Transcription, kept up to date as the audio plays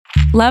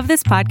Love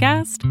this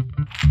podcast?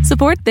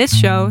 Support this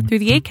show through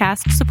the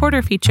Acast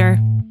supporter feature.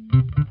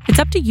 It's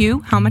up to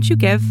you how much you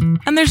give,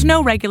 and there's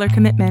no regular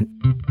commitment.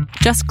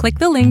 Just click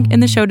the link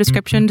in the show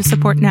description to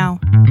support now.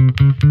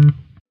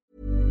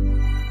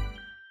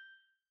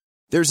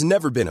 There's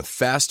never been a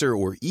faster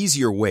or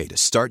easier way to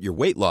start your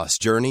weight loss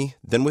journey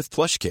than with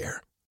PlushCare.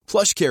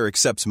 PlushCare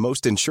accepts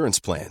most insurance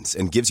plans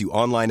and gives you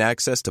online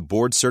access to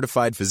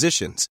board-certified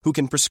physicians who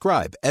can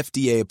prescribe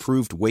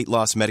FDA-approved weight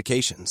loss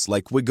medications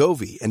like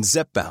Wegovy and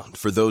Zepbound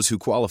for those who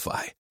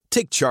qualify.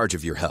 Take charge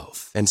of your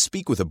health and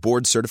speak with a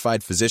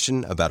board-certified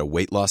physician about a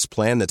weight loss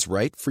plan that's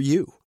right for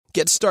you.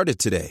 Get started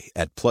today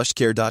at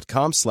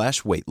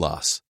plushcare.com/weight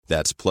loss.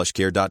 That's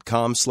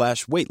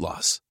plushcare.com/weight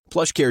loss.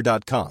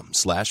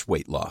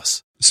 plushcare.com/weight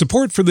loss.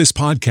 Support for this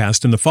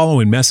podcast and the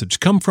following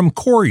message come from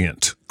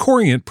Corient.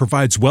 Corient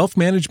provides wealth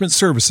management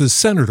services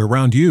centered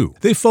around you.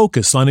 They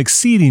focus on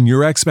exceeding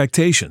your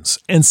expectations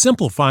and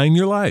simplifying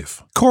your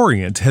life.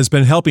 Corient has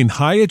been helping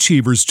high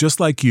achievers just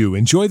like you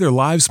enjoy their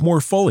lives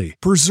more fully,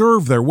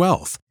 preserve their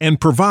wealth,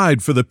 and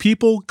provide for the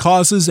people,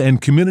 causes,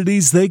 and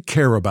communities they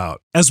care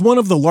about. As one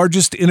of the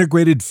largest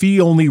integrated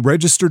fee-only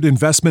registered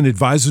investment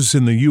advisors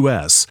in the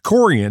U.S.,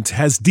 Corient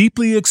has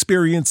deeply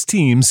experienced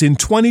teams in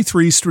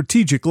 23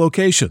 strategic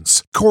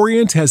locations.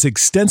 Corient has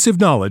extensive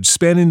knowledge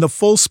spanning the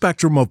full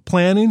spectrum of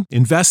planning,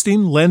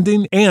 investing,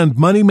 lending, and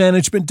money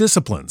management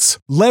disciplines.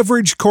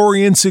 Leverage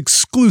Corient's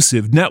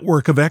exclusive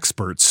network of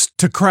experts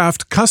to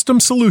craft custom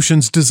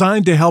solutions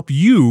designed to help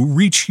you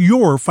reach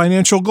your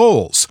financial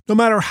goals, no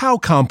matter how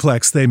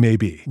complex they may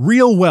be.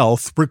 Real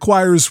wealth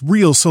requires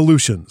real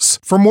solutions.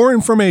 For more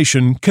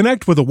information,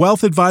 connect with a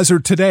wealth advisor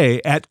today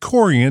at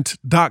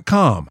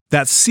Corient.com.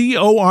 That's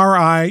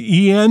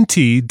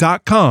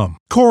Corient.com.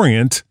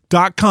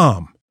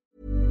 Corient.com.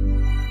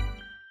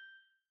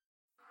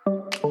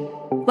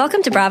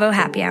 Welcome to Bravo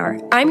Happy Hour.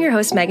 I'm your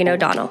host, Megan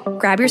O'Donnell.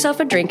 Grab yourself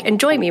a drink and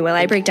join me while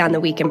I break down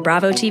the week in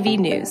Bravo TV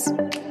news.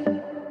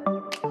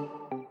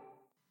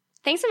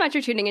 Thanks so much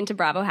for tuning into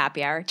Bravo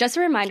Happy Hour. Just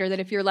a reminder that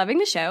if you're loving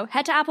the show,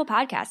 head to Apple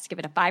Podcasts, give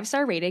it a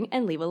 5-star rating,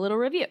 and leave a little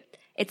review.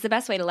 It's the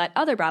best way to let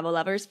other Bravo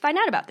lovers find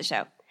out about the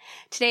show.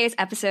 Today's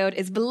episode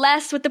is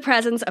blessed with the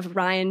presence of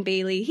Ryan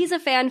Bailey. He's a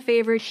fan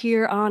favorite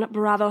here on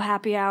Bravo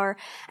Happy Hour,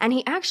 and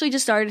he actually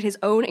just started his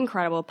own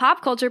incredible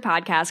pop culture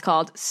podcast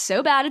called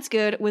So Bad It's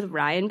Good with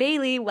Ryan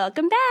Bailey.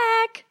 Welcome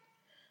back.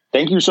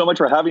 Thank you so much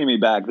for having me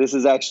back. This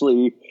is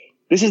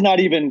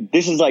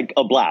like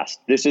a blast.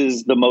 This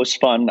is the most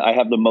fun. I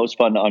have the most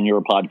fun on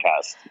your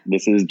podcast.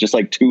 This is just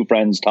like two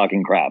friends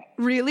talking crap.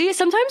 Really?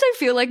 Sometimes I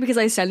feel like because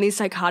I send these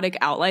psychotic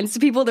outlines to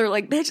people, they're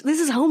like, bitch, this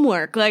is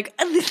homework. Like,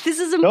 this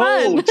isn't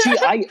fun. No, see,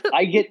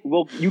 I get,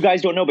 well, you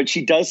guys don't know, but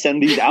she does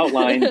send these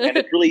outlines and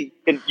it really,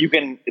 you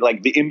can,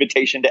 like, the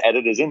invitation to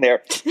edit is in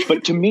there.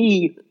 But to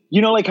me,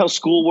 you know, like how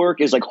schoolwork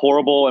is like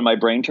horrible and my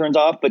brain turns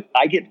off, but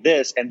I get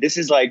this, and this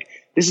is like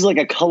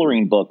a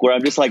coloring book where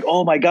I'm just like,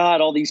 oh my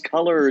God, all these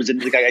colors.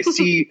 And like, I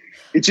see,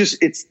 this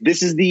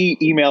is the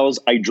emails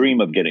I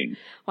dream of getting.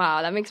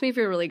 Wow, that makes me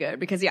feel really good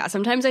because, yeah,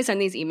 sometimes I send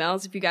these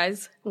emails. If you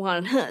guys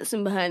want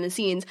some behind the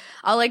scenes,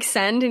 I'll like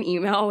send an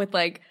email with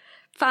like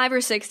 5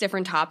 or 6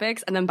 different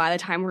topics, and then by the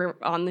time we're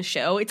on the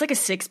show, it's like a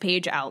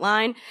 6-page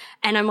outline,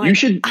 and I'm like, you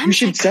should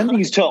send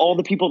these to all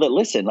the people that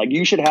listen. Like,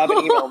 you should have an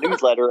email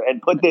newsletter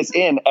and put this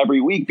in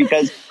every week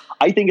because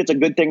I think it's a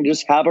good thing to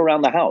just have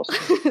around the house.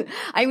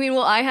 I mean,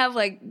 well, I have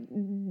like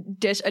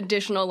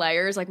additional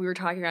layers. Like, we were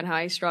talking about how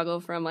I struggle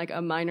from like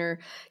a minor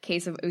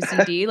case of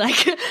OCD.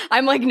 Like,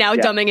 I'm like now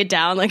dumbing it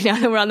down. Like, now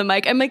that we're on the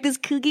mic, I'm like this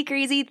kooky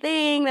crazy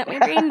thing that my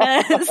brain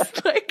does.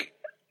 Like,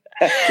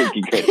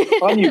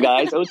 fun, you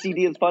guys.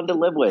 OCD is fun to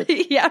live with.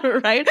 Yeah,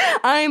 right.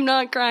 I'm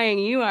not crying.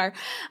 You are.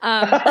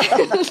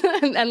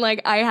 And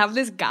like, I have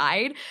this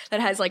guide that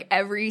has like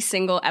every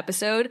single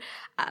episode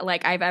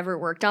like I've ever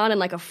worked on and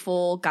like a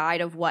full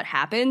guide of what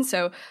happened.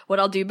 So what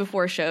I'll do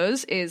before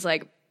shows is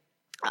like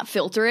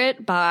filter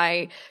it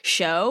by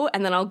show,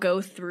 and then I'll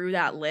go through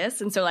that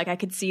list. And so like I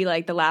could see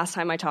like the last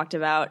time I talked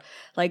about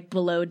like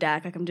Below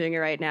Deck, like I'm doing it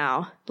right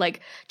now,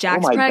 like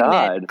Jack's pregnant,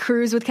 God.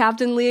 Cruise with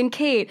Captain Lee and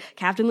Kate,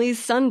 Captain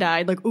Lee's son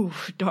died, like ooh,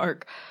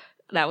 dark.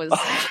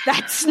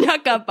 That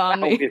snuck up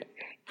on me.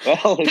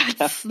 Well,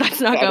 that's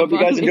not. I hope you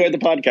guys enjoyed the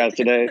podcast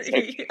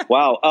today.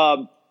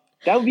 Wow.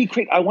 That would be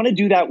great. I want to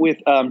do that with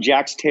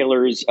Jax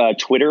Taylor's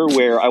Twitter,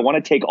 where I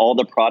want to take all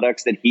the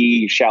products that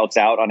he shouts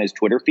out on his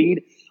Twitter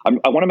feed.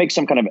 I want to make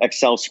some kind of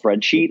Excel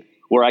spreadsheet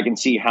where I can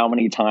see how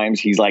many times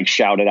he's like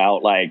shouted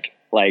out like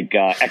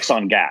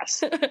Exxon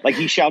gas. Like,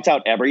 he shouts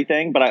out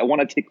everything, but I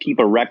want to keep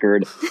a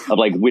record of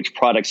like which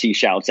products he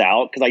shouts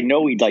out, because I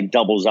know he like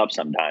doubles up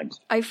sometimes.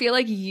 I feel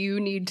like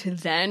you need to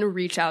then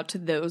reach out to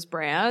those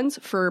brands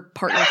for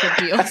partnership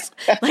deals.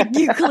 Like,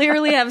 you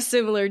clearly have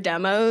similar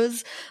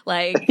demos.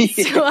 Like,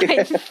 so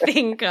I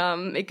think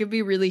it could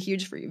be really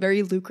huge for you,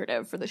 very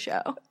lucrative for the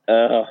show.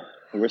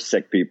 We're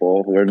sick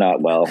people. We're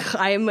not well.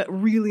 I'm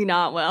really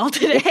not well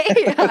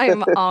today.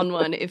 I'm on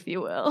one, if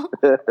you will.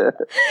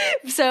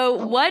 So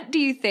what do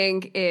you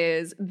think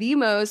is the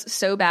most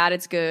so bad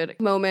it's good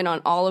moment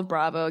on all of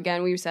Bravo?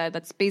 Again, we've said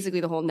that's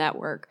basically the whole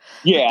network.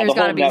 Yeah, there's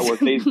the whole be network.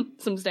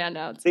 some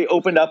standouts. They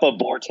opened up a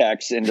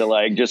vortex into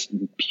like just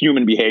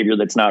human behavior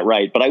that's not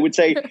right. But I would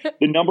say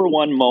the number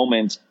one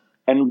moment,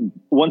 and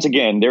once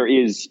again,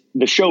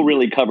 the show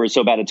really covers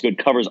So Bad It's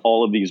Good, covers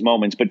all of these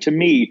moments. But to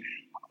me,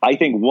 I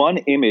think one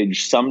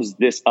image sums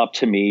this up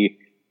to me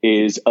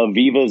is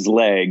Aviva's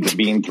leg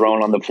being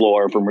thrown on the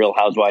floor from Real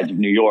Housewives of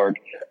New York.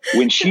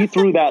 When she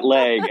threw that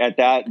leg at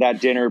that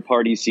dinner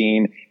party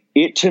scene,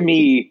 it to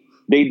me,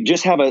 they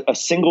just have a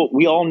single,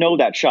 we all know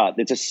that shot.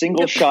 It's a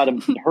single shot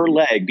of her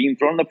leg being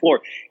thrown on the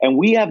floor. And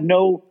we have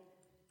no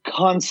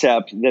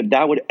concept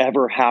that would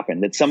ever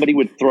happen, that somebody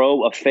would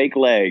throw a fake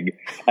leg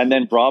and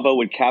then Bravo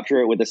would capture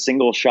it with a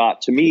single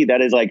shot. To me,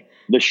 that is like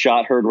the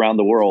shot heard around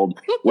the world,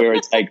 where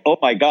it's like, oh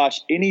my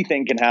gosh,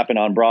 anything can happen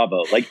on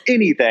Bravo, like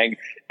anything.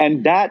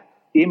 And that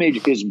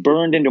image is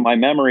burned into my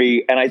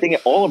memory, and I think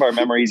all of our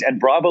memories. And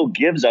Bravo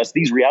gives us,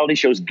 these reality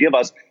shows give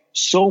us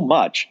so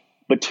much.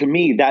 But to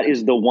me, that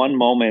is the one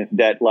moment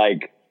that,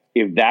 like,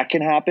 if that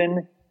can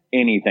happen,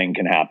 anything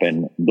can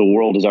happen. The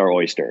world is our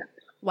oyster.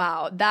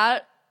 Wow,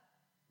 that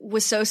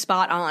was so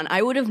spot on.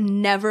 I would have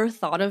never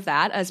thought of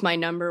that as my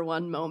number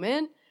one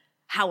moment.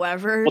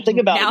 However, well, think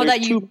about now it.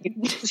 that two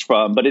to choose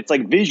from, but it's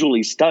like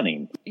visually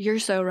stunning. You're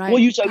so right.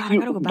 Well,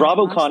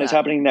 BravoCon is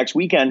happening next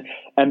weekend,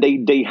 and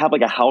they have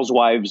like a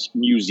Housewives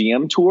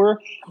museum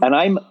tour, and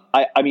I'm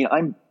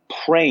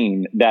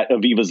praying that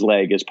Aviva's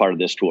leg is part of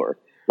this tour.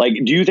 Like,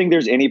 do you think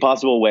there's any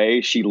possible way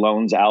she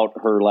loans out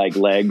her like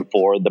leg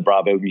for the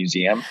Bravo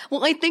Museum?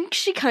 Well, I think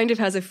she kind of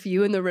has a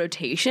few in the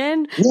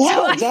rotation. Yeah,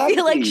 so exactly. I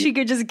feel like she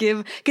could just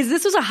give, because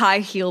this was a high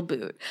heel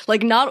boot.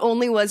 Like, not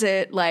only was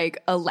it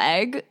like a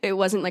leg, it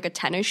wasn't like a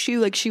tennis shoe.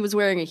 Like, she was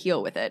wearing a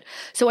heel with it.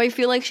 So I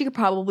feel like she could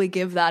probably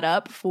give that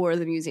up for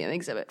the museum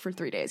exhibit for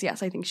 3 days.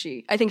 Yes, I think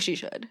she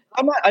should.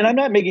 I'm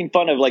not making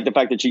fun of like the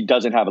fact that she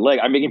doesn't have a leg.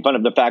 I'm making fun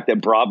of the fact that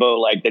Bravo,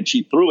 like, that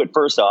she threw it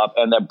first off,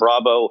 and that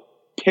Bravo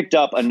picked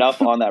up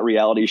enough on that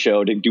reality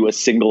show to do a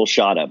single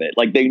shot of it.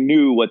 Like, they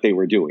knew what they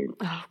were doing.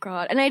 Oh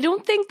God. And I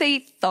don't think they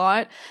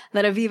thought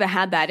that Aviva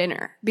had that in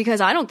her,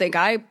 because I don't think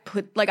I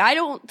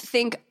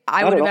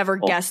would have ever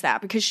guessed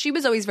that, because she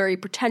was always very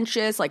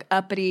pretentious, like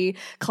uppity,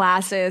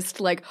 classist,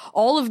 like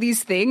all of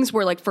these things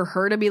were like, for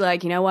her to be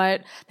like, you know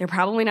what, they're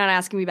probably not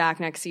asking me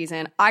back next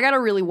season. I got to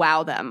really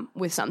wow them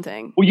with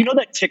something. Well, you know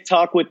that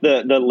TikTok with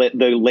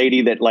the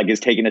lady that like is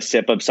taking a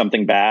sip of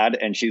something bad,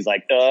 and she's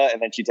like,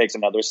 and then she takes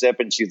another sip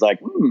and she's like,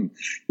 You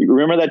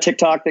remember that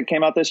TikTok that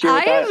came out this year?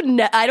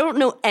 I don't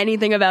know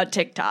anything about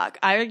TikTok.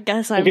 I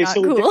guess I'm not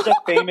cool. There's a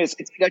famous,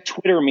 it's like a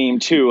Twitter meme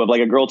too, of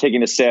like a girl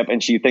taking a sip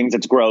and she thinks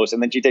it's gross,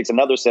 and then she takes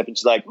another sip and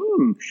she's like,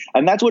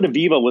 And that's what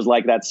Aviva was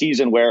like that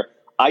season, where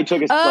I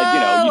took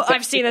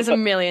I've seen this a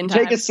million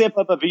times. Take a sip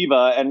of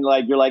Aviva and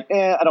like, you're like,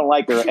 I don't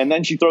like her. And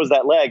then she throws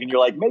that leg and you're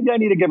like, maybe I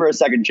need to give her a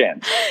second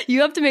chance.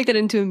 You have to make that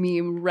into a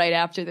meme right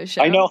after the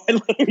show. I know. I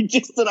literally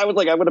just said, I was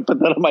like, I'm going to put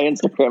that on my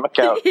Instagram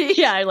account.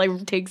 Yeah, I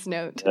like takes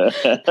note.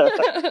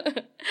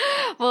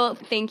 Well,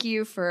 thank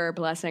you for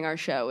blessing our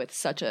show with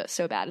such a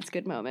So Bad It's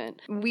Good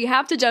moment. We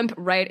have to jump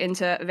right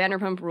into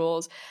Vanderpump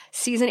Rules.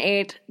 Season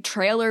 8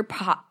 trailer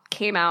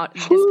came out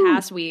this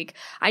past week.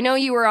 I know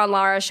you were on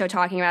Lara's show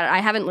talking about it. I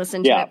haven't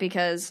listened to it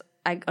because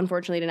I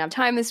unfortunately didn't have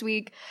time this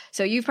week.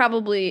 So you've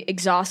probably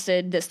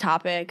exhausted this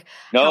topic.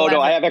 No,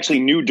 I have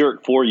actually new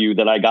dirt for you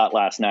that I got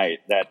last night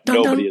that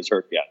nobody has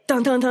heard yet.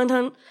 Dun, dun, dun,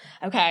 dun.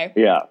 Okay.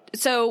 Yeah.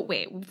 So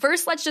wait,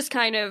 first let's just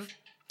kind of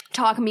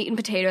talk meat and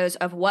potatoes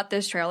of what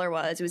this trailer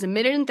was. It was 1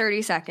 minute and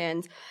 30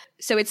 seconds.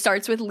 So it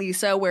starts with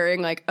Lisa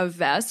wearing like a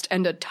vest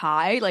and a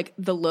tie. Like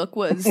the look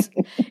was,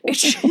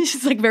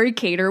 she's like very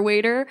cater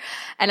waiter.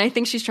 And I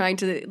think she's trying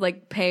to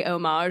like pay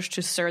homage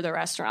to Sir the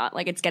restaurant.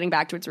 Like it's getting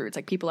back to its roots.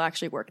 Like people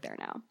actually work there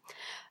now.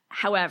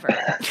 However,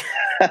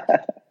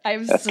 I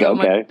have so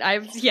much.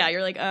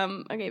 You're like,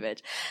 okay,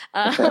 bitch.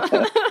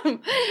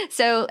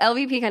 So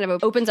LVP kind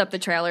of opens up the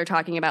trailer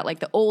talking about like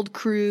the old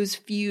crews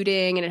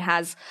feuding, and it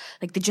has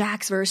like the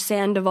Jax versus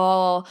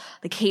Sandoval,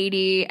 the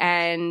Katie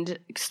and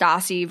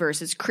Stassi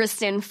versus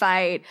Kristen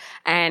fight,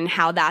 and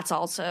how that's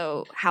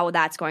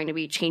going to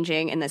be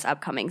changing in this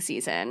upcoming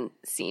season.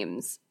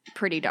 Seems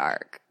pretty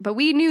dark, but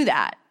we knew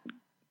that.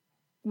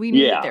 We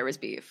knew that there was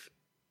beef.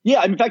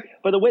 Yeah, in fact,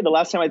 by the way, the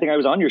last time I think I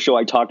was on your show,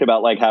 I talked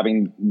about like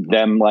having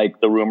them, like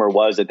the rumor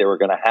was that they were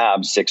going to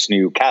have 6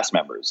 new cast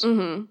members.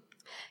 Mm-hmm.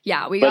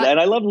 Yeah, and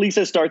I love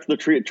Lisa starts the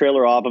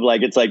trailer off of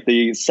like, it's like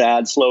the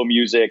sad, slow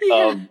music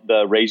of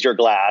the Raise Your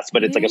Glass,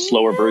 but it's like a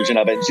slower version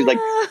of it. And she's like,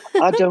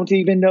 I don't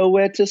even know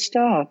where to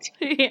start.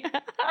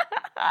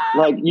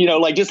 Like, you know,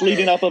 like just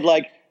leading up of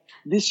like,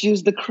 this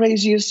is the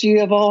craziest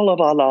year of all of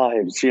our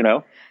lives, you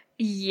know?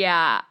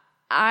 Yeah,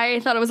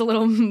 I thought it was a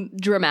little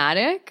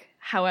dramatic.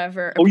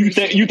 however. Oh, you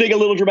think a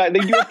little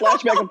dramatic? They do a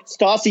flashback of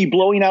Stassi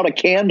blowing out a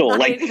candle.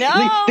 Like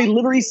they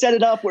literally set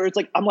it up where it's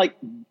like, I'm like,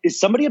 is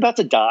somebody about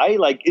to die?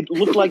 Like it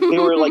looked like they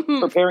were like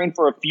preparing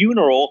for a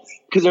funeral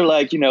because they're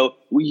like,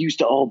 we used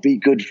to all be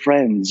good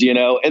friends,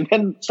 and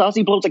then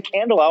Stassi blows a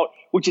candle out,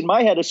 which in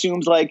my head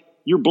assumes like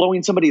you're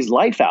blowing somebody's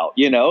life out,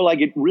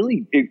 like it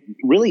really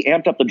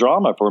amped up the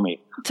drama for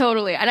me.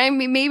 Totally. And I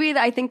mean, maybe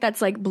I think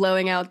that's like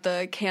blowing out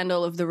the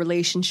candle of the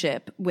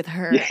relationship with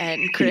her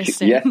and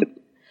Kristen. Yeah.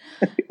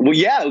 Well,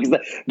 yeah, because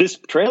this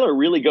trailer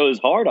really goes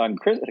hard on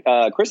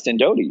Kristen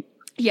Doute.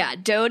 Yeah,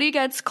 Doute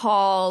gets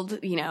called,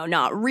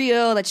 not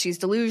real, that she's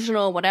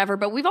delusional, whatever.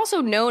 But we've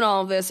also known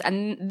all of this,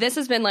 and this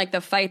has been like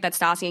the fight that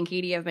Stassi and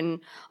Katie have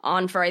been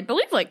on for, I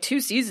believe, like 2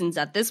 seasons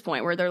at this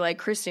point, where they're like,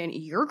 Kristen,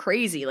 you're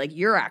crazy. Like,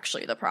 you're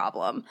actually the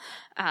problem.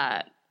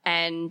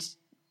 And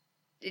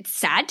it's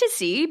sad to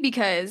see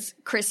because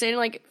Kristen,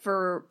 like,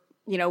 for,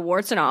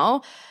 warts and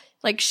all,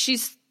 like,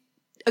 she's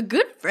a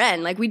good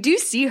friend. Like, we do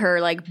see her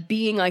like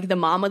being like the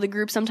mom of the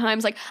group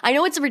sometimes. Like, I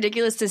know it's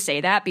ridiculous to say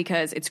that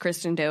because it's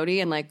Kristen Doute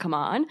and like, come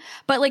on.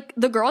 But like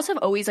the girls have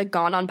always like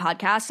gone on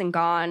podcasts and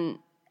gone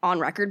on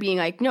record being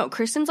like, no,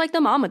 Kristen's like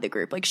the mom of the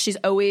group. Like, she's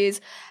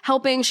always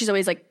helping. She's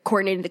always like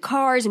coordinating the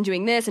cars and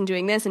doing this and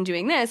doing this and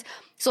doing this.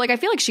 So like, I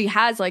feel like she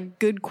has like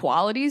good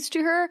qualities to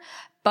her,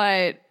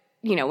 but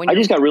when I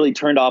just got really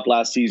turned off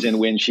last season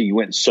when she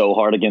went so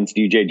hard against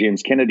DJ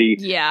James Kennedy.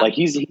 Yeah. Like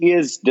he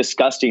is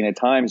disgusting at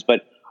times,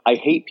 but I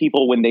hate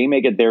people when they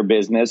make it their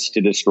business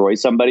to destroy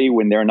somebody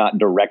when they're not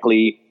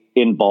directly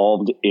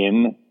involved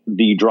in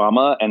the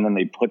drama and then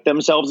they put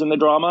themselves in the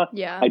drama.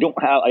 Yeah. I don't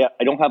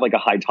have like a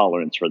high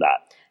tolerance for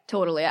that.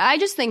 Totally. I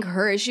just think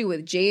her issue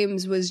with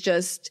James was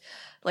just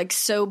like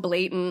so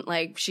blatant.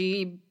 Like,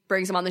 she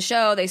brings him on the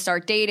show, they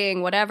start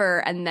dating, whatever,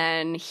 and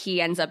then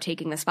he ends up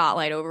taking the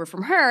spotlight over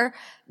from her,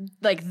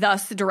 like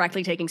thus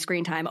directly taking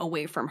screen time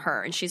away from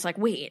her. And she's like,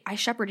 wait, I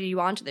shepherded you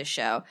onto this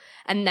show.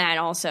 And then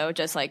also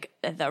just like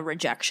the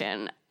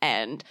rejection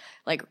and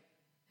like,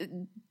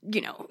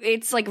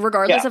 it's like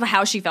regardless of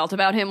how she felt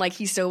about him, like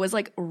he still was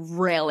like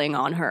railing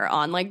on her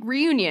on like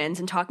reunions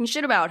and talking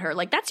shit about her.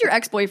 Like, that's your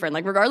ex-boyfriend.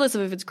 Like, regardless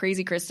of if it's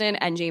Crazy Kristen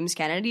and James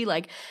Kennedy,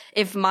 like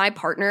if my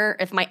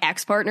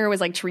ex-partner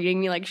was like treating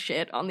me like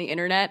shit on the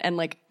internet and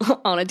like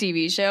on a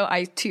TV show,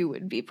 I too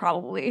would be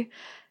probably,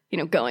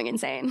 going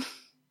insane.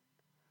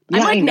 Yeah,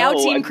 I'm like now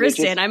Team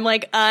Kristen.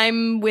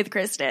 I'm with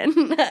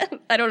Kristen.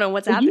 I don't know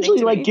what's happening. Usually,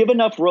 to like, me. give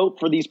enough rope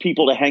for these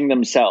people to hang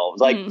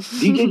themselves. Like,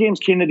 DJ James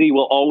Kennedy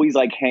will always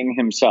like hang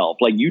himself.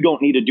 Like, you don't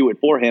need to do it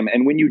for him.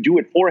 And when you do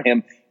it for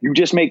him, you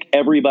just make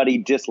everybody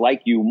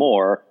dislike you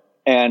more.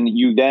 And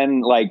you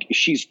then like,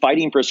 she's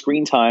fighting for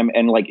screen time,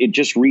 and like, it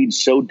just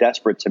reads so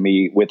desperate to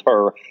me with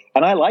her.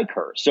 And I like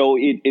her, so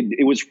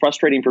it was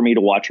frustrating for me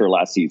to watch her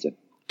last season.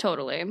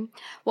 Totally.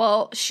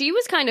 Well, she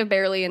was kind of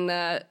barely in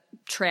the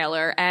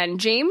trailer, and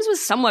James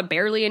was somewhat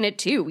barely in it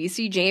too. We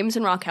see James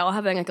and Raquel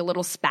having like a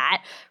little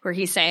spat where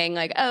he's saying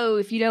like, "Oh,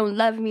 if you don't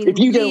love me, then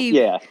leave."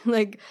 Yeah.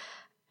 Like,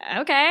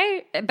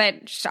 okay,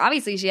 but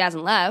obviously she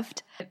hasn't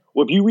left.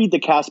 Well, if you read the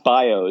cast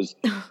bios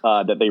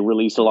that they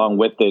released along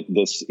with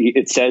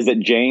it says that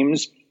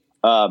James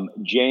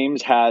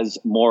has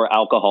more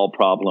alcohol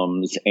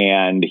problems,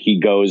 and he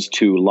goes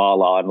to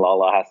Lala, and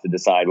Lala has to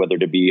decide whether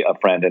to be a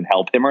friend and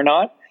help him or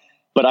not.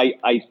 But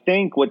I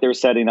think what they're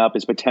setting up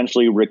is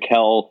potentially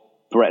Raquel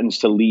threatens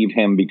to leave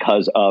him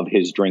because of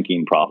his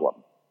drinking problem.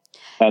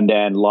 And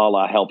then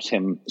Lala helps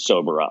him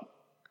sober up.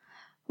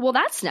 Well,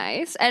 that's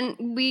nice.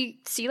 And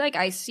we see, like,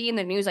 I see in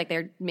the news, like,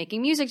 they're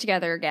making music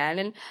together again.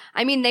 And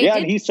I mean,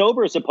 and he's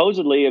sober,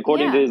 supposedly,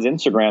 according to his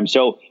Instagram.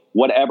 So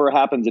whatever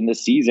happens in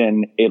this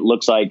season, it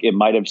looks like it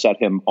might have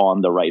set him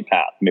on the right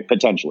path,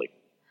 potentially.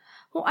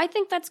 Well, I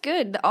think that's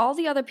good. All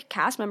the other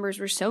cast members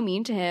were so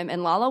mean to him,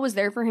 and Lala was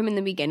there for him in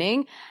the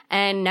beginning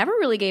and never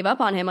really gave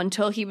up on him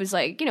until he was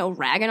like,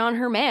 ragging on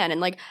her man. And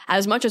like,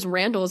 as much as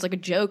Randall is like a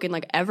joke and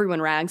like everyone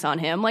rags on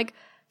him, like,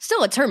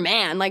 still it's her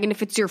man. Like, and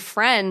if it's your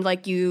friend,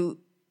 like,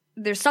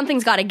 there's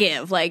something's got to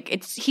give.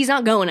 Like, he's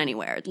not going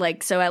anywhere.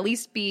 Like, so at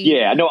least be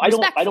respectful.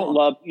 I don't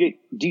love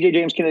DJ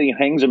James Kennedy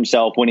hangs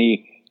himself when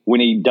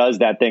he does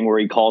that thing where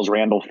he calls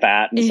Randall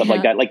fat and stuff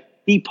like that. Like,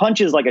 he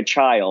punches like a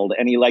child,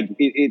 and he like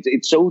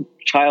it's so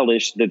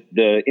childish that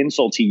the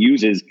insults he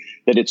uses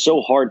that it's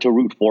so hard to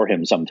root for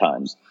him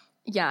sometimes.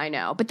 Yeah, I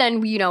know. But then,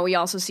 we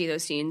also see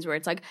those scenes where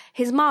it's like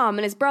his mom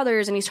and his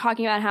brothers, and he's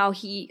talking about how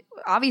he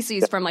obviously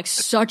is from like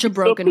such a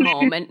broken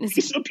home. And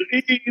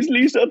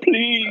Lisa,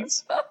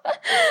 please.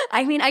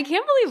 I mean, I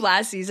can't believe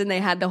last season they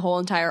had the whole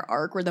entire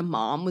arc where the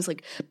mom was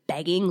like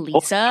begging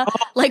Lisa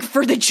like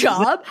for the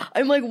job.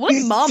 I'm like, what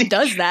mom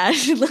does that?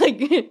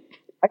 Like,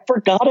 I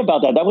forgot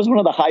about that. That was one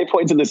of the high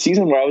points of the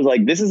season where I was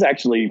like, this is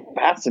actually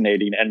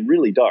fascinating and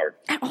really dark.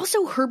 And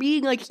also her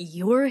being like,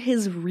 you're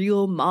his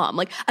real mom.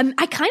 Like, I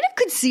kind of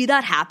could see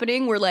that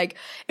happening where like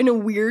in a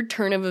weird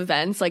turn of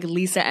events, like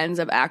Lisa ends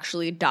up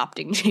actually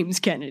adopting James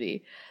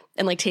Kennedy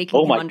and like taking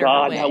him under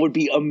her wing. That would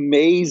be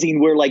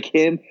amazing where like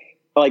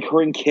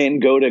her and Ken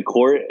go to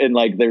court and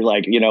like, they're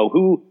like,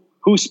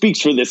 who speaks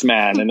for this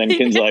man? And then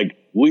Ken's like,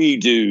 we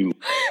do.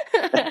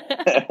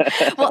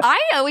 Well, I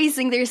always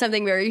think there's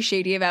something very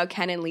shady about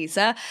Ken and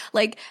Lisa.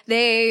 Like,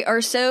 they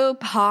are so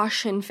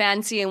posh and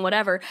fancy and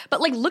whatever,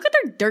 but like, look at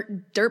their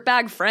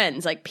dirtbag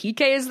friends. Like,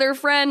 PK is their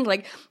friend.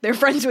 Like, they're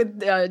friends with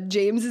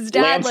James's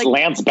dad.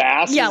 Lance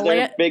Bass is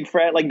their big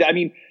friend. Like, I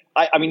mean,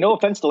 no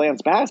offense to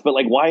Lance Bass, but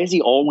like, why is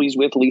he always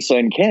with Lisa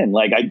and Ken?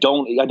 Like, I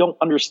don't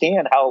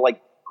understand how,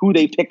 like, who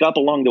they pick up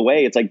along the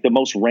way. It's like the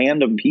most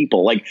random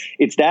people. Like,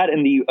 it's that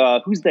and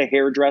the who's the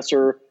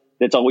hairdresser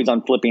that's always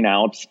on Flipping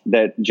Out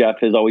that Jeff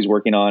is always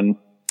working on.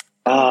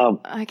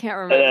 I can't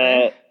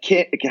remember.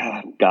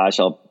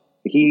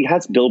 He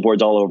has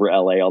billboards all over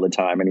LA all the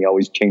time, and he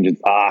always changes.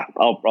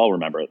 I'll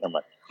remember it.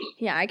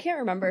 Yeah, I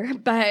can't remember,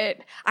 but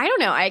I don't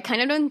know. I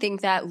kind of don't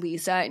think that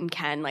Lisa and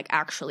Ken like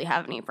actually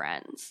have any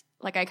friends.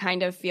 Like, I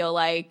kind of feel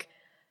like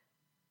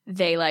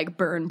they like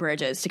burn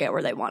bridges to get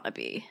where they want to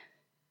be.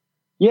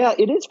 Yeah,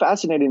 it is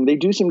fascinating. They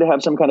do seem to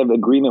have some kind of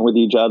agreement with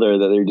each other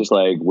that they're just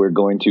like, we're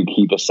going to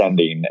keep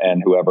ascending,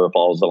 and whoever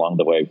falls along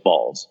the way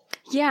falls.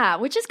 Yeah,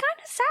 which is kind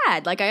of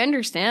sad. Like, I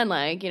understand,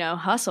 like, you know,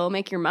 hustle,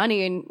 make your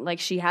money, and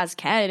like, she has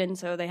Ken, and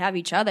so they have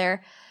each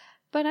other.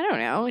 But I don't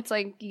know. It's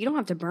like, you don't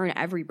have to burn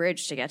every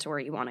bridge to get to where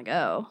you want to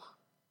go.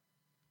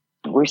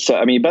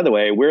 By the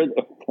way,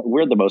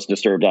 we're the most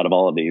disturbed out of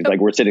all of these.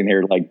 Like, we're sitting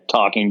here like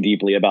talking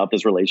deeply about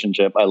this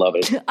relationship. I love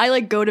it. I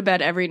like go to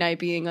bed every night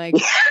being like,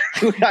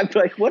 I'm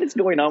like, what is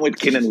going on with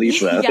Ken and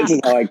Lisa? Yeah. This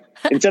is how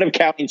instead of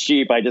counting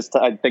sheep, I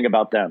think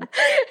about them.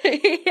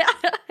 Yeah.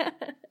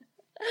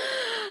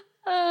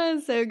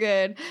 Oh, so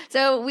good.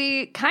 So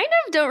we kind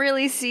of don't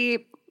really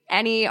see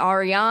any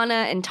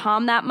Ariana and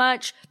Tom that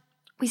much.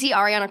 We see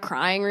Ariana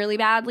crying really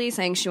badly,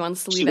 saying she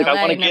wants to leave LA. I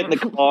want to get in the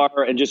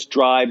car and just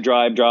drive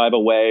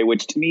away,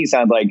 which to me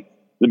sounds like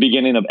the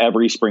beginning of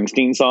every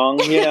Springsteen song,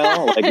 you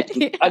know? Like,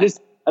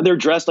 they're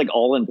dressed like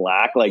all in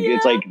black. Like,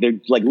 it's like, they're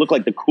like, look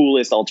like the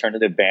coolest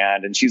alternative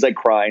band. And she's like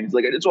crying. She's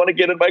like, I just want to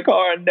get in my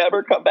car and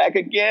never come back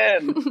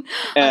again.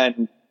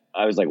 And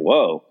I was like,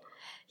 whoa.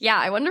 Yeah,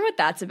 I wonder what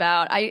that's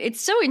about. It's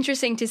so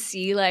interesting to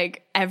see,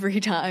 like, every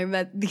time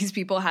that these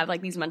people have,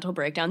 like, these mental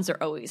breakdowns,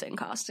 they're always in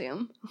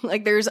costume.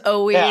 Like, there's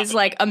always,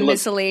 like, a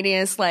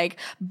miscellaneous, like,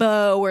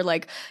 bow or,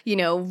 like, you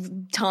know,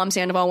 Tom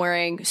Sandoval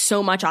wearing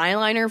so much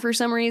eyeliner for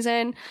some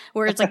reason,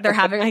 where it's like they're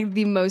having, like,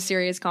 the most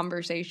serious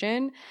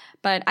conversation.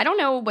 But I don't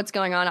know what's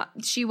going on.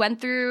 She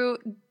went through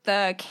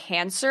the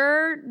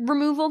cancer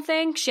removal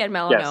thing. She had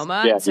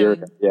melanoma. Yes.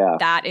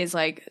 That is,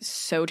 like,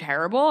 so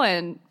terrible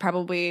and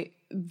probably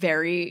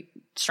very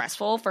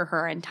stressful for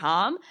her and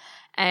Tom,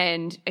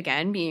 and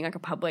again being like a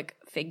public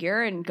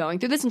figure and going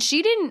through this. And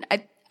she didn't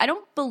I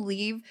don't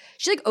believe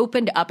she like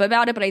opened up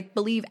about it, but I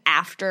believe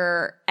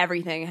after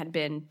everything had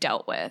been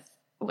dealt with,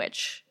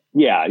 which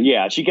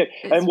she get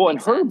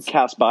and her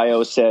cast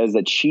bio says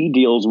that she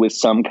deals with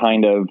some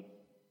kind of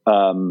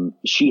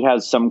she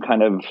has some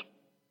kind of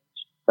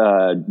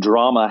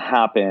drama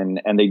happen,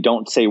 and they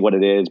don't say what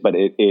it is, but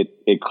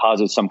it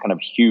causes some kind of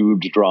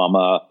huge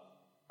drama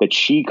that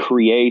she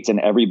creates, and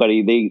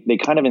everybody, they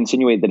kind of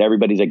insinuate that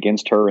everybody's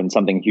against her and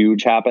something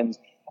huge happens.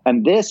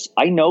 And this,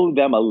 I know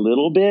them a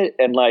little bit,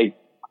 and like,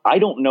 I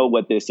don't know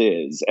what this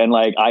is. And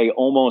like, I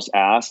almost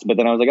asked, but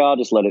then I was like, I'll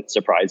just let it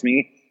surprise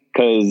me,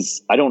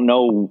 because I don't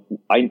know.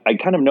 I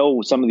kind of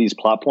know some of these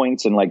plot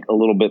points and like a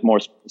little bit more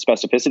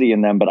specificity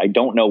in them, but I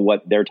don't know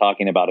what they're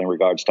talking about in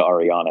regards to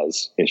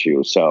Ariana's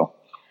issue. So.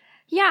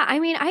 Yeah, I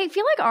mean, I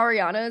feel like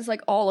Ariana is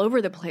like all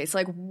over the place.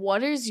 Like,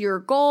 what is your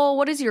goal?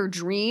 What is your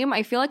dream?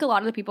 I feel like a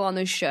lot of the people on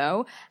this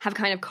show have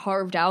kind of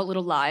carved out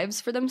little lives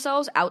for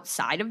themselves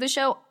outside of the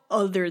show,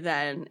 other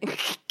than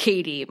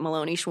Katie,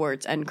 Maloney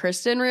Schwartz, and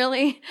Kristen,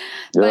 really.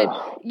 Yeah.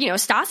 But, you know,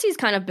 Stassi's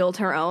kind of built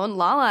her own.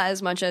 Lala,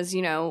 as much as,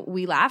 you know,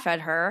 we laugh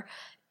at her,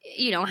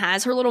 you know,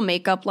 has her little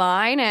makeup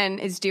line and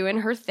is doing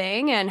her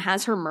thing and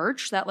has her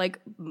merch that, like,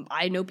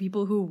 I know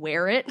people who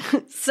wear it.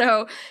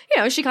 So,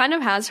 you know, she kind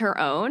of has her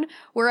own.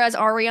 Whereas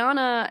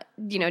Ariana,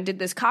 you know, did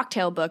this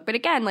cocktail book. But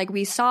again, like,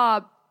 we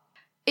saw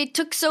it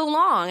took so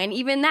long. And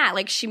even that,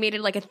 like, she made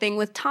it like a thing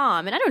with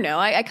Tom. And I don't know,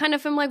 I kind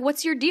of am like,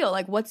 what's your deal?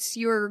 Like, what's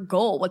your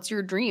goal? What's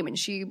your dream? And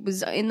she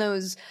was in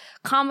those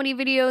comedy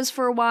videos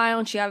for a while,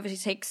 and she obviously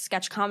takes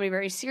sketch comedy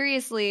very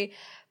seriously.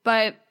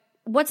 But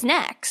what's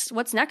next?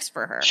 What's next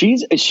for her? She,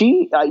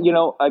 you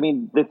know, I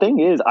mean, the thing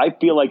is, I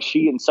feel like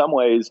she, in some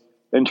ways,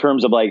 in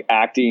terms of like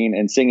acting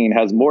and singing,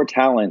 has more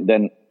talent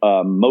than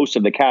most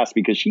of the cast,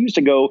 because she used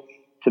to go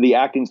to the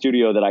acting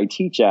studio that I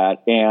teach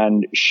at,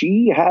 and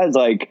she has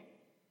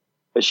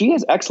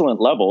excellent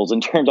levels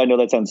in terms, I know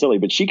that sounds silly,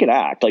 but she can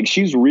act. Like,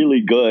 she's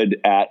really good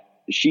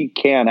she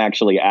can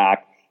actually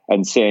act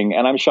and sing.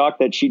 And I'm shocked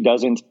that she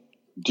doesn't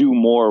do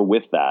more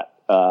with that.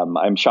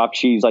 I'm shocked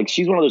she's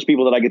one of those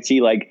people that I could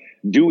see like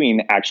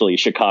doing actually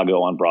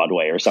Chicago on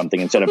Broadway or something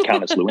instead of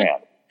Countess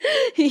Luann.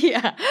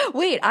 Yeah.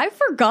 Wait, I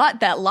forgot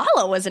that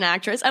Lala was an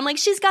actress. I'm like,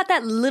 she's got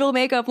that little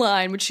makeup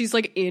line, but she's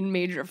like in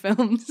major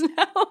films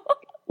now.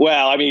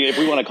 Well, I mean, if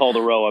we want to call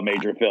The Row a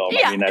major film,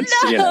 yeah, I mean, that's,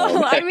 you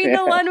know. I mean,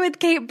 the one with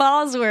Kate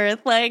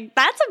Bosworth, like,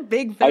 that's a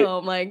big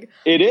film.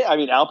 It is. I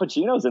mean, Al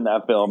Pacino's in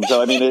that film.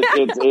 So, I mean,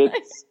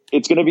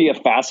 it's going to be a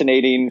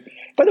fascinating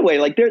By the way,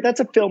 like that's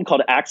a film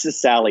called Axis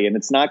Sally, and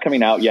it's not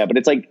coming out yet, but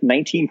it's like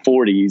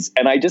 1940s.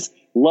 And I just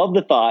love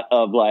the thought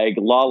of like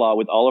Lala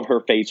with all of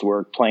her face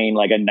work playing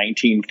like a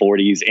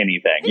 1940s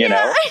anything, you know?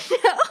 I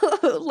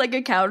know. Like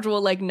a casual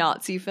like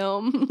Nazi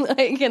film,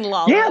 like in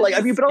Lala. Yeah, like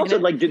I mean, but also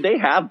like, did they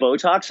have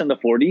Botox in the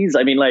 40s?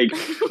 I mean, like,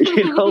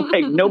 you know,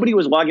 like nobody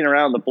was walking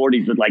around in the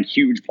 40s with like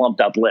huge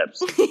plumped up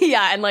lips.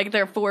 Yeah, and like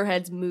their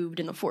foreheads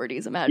moved in the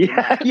 40s. Imagine.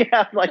 Yeah, that.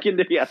 yeah, like in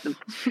the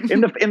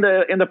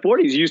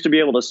 40s, you used to be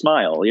able to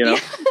smile, you know.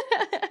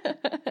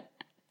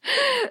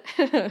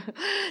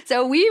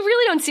 So we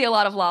really don't see a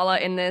lot of Lala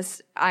in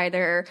this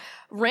either.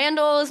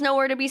 Randall is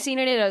nowhere to be seen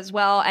in it as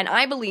well, and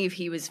I believe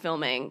he was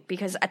filming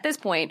because at this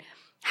point,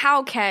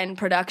 how can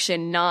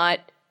production not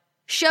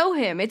show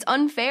him? It's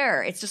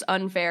unfair. It's just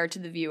unfair to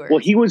the viewers. Well,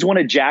 he was one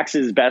of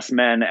Jax's best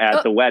men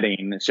at the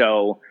wedding,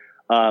 so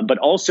but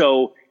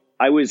also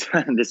I was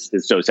this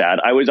is so sad.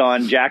 I was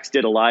on Jax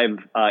did a live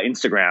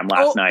Instagram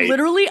last night.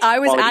 Literally, I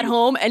was at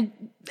home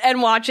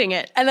and watching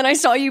it, and then I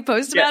saw you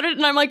post about it,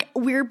 and I'm like,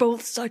 we're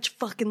both such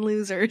fucking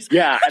losers.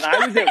 Yeah, and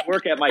I was at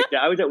work at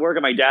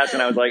my desk,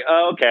 and I was like,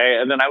 oh, okay,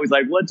 and then I was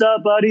like, what's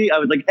up, buddy? I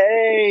was like,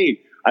 hey,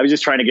 I was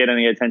just trying to get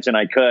any attention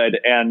I could,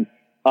 and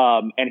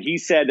he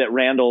said that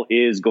Randall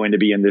is going to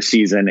be in this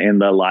season in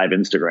the live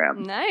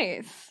Instagram.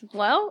 Nice.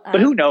 Well, but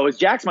who knows?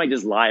 Jax might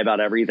just lie about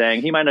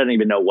everything. He might not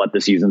even know what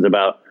the season's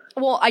about.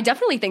 Well, I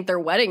definitely think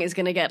their wedding is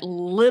going to get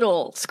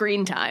little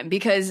screen time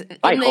because in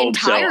I the hope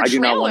entire so. I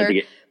do not want trailer, to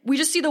get... we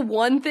just see the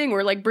one thing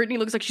where like Brittany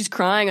looks like she's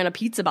crying on a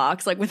pizza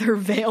box, like with her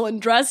veil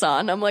and dress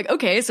on. I'm like,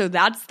 okay, so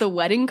that's the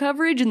wedding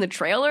coverage in the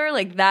trailer.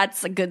 Like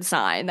that's a good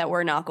sign that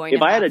we're not going to.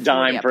 If I had a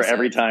dime for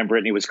every time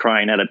Brittany was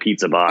crying at a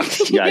pizza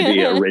box, yeah, I'd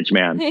be a rich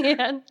man.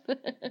 Yeah.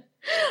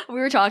 We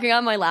were talking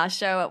on my last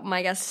show.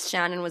 My guest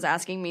Shannon was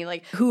asking me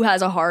like, who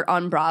has a heart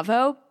on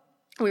Bravo?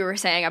 We were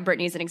saying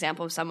Brittany's an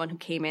example of someone who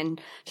came in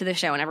to the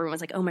show and everyone was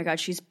like, oh my God,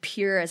 she's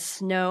pure as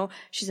snow.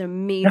 She's an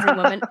amazing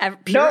woman.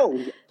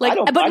 No, like,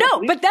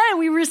 but then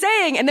we were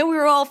saying, and then we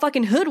were all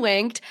fucking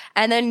hoodwinked.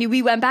 And then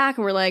we went back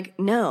and we're like,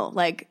 no,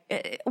 like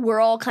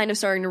we're all kind of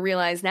starting to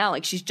realize now,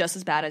 like she's just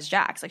as bad as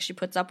Jax. Like she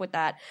puts up with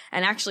that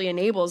and actually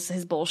enables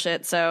his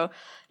bullshit. So,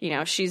 you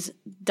know, she's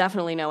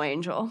definitely no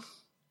angel.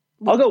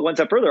 I'll go one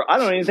step further. I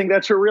don't even think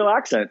that's her real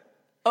accent.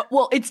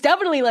 Well, it's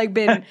definitely like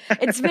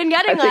it's been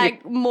getting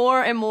like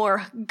more and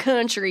more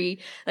country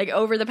like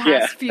over the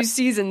past few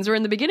seasons, where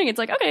in the beginning it's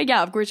like, okay,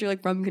 yeah, of course you're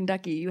like from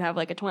Kentucky, you have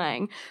like a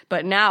twang.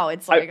 But now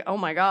it's like, oh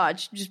my God,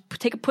 just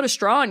put a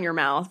straw in your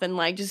mouth and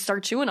like just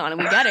start chewing on it.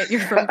 We get it.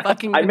 You're from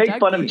fucking Kentucky. I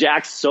make fun of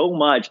Jax so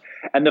much.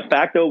 And the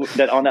fact though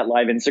that on that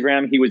live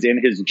Instagram, he was in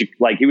a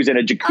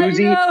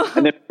jacuzzi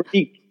and then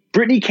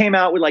Brittany came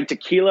out with like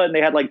tequila and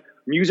they had like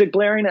music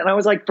blaring. And I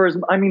was like,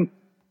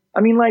 I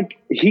mean, like,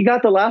 he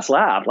got the last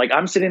laugh. Like,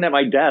 I'm sitting at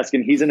my desk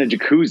and he's in a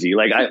jacuzzi.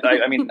 Like,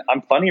 I mean,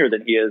 I'm funnier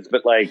than he is,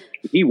 but like,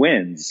 he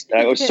wins.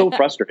 I was so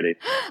frustrated.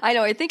 I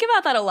know. I think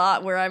about that a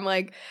lot where I'm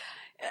like,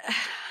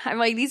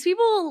 these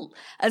people,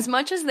 as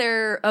much as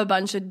they're a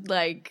bunch of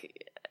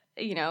like,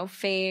 you know,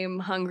 fame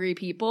hungry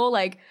people,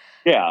 like,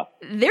 yeah,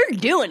 they're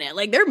doing it.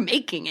 Like, they're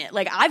making it.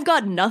 Like, I've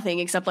got nothing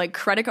except like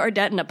credit card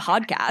debt and a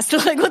podcast.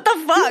 Like, what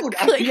the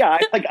fuck? Dude, yeah,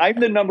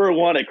 I'm the number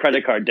one at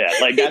credit card debt.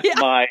 Like, that's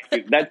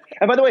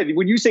and by the way,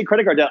 when you say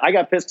credit card debt, I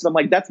got pissed because I'm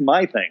like, that's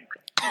my thing.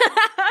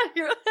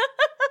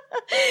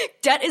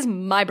 Debt is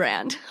my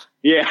brand.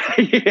 Yeah.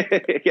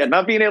 Yeah.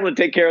 Not being able to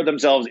take care of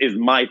themselves is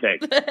my thing.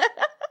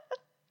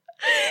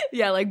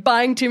 Yeah. Like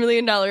buying $2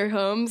 million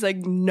homes,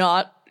 like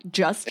not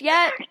just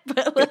yet,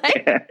 but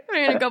like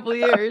in a couple of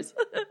years.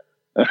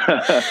 Oh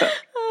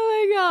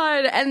my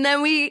God. And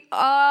then we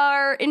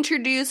are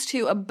introduced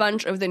to a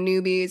bunch of the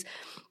newbies.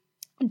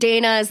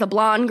 Dana is the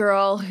blonde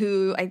girl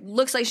who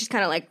looks like she's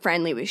kind of like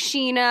friendly with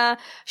Sheena.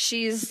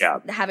 She's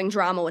having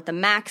drama with the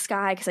Max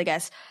guy because I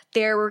guess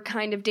they were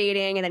kind of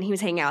dating, and then he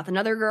was hanging out with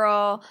another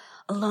girl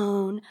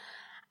alone.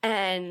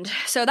 And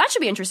so that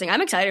should be interesting.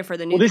 I'm excited for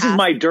the new This cast. is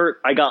my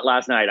dirt I got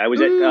last night. I was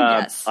at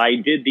I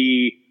did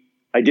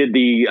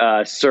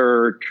the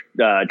Sir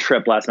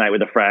trip last night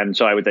with a friend.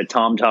 So I was at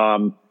Tom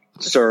Tom,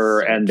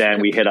 Sir, and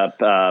then we hit up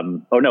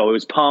it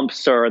was Pump,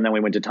 Sir, and then we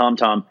went to Tom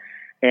Tom.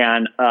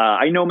 And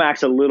I know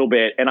Max a little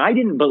bit, and I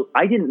didn't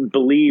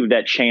believe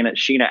that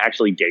Sheena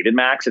actually dated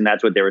Max, and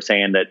that's what they were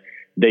saying, that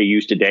they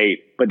used to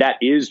date. But that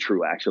is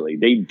true, actually.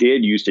 They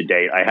did used to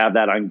date. I have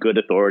that on good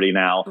authority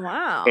now.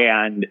 Wow.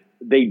 And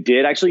they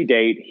did actually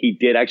date. He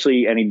did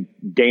actually,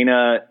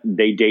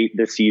 they date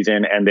this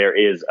season, and there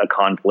is a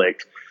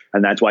conflict.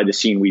 And that's why the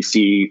scene we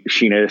see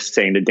Sheena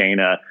saying to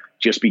Dana,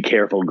 "Just be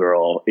careful,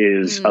 girl,"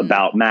 is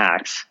about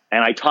Max.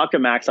 And I talked to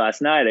Max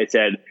last night. I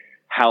said,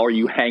 "How are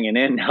you hanging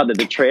in now to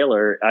the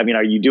trailer? I mean,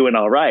 are you doing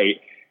all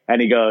right?"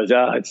 And he goes,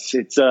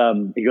 it's a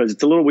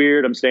little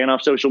weird. I'm staying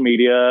off social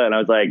media." And I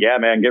was like, "Yeah,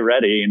 man, get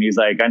ready." And he's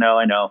like, I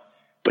know.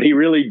 But he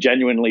really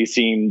genuinely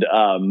seemed,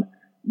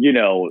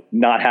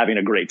 not having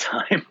a great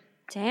time.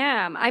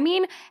 Damn. I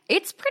mean,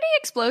 it's pretty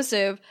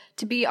explosive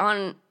to be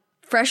on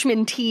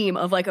freshman team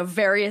of like a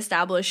very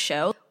established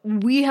show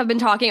we have been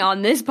talking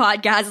on this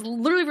podcast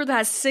literally for the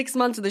past 6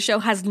 months of the show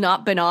has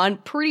not been on.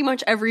 Pretty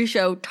much every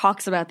show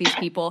talks about these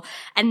people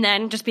and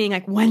then just being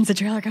like, when's the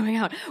trailer coming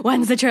out?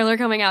 When's the trailer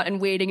coming out?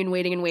 And waiting and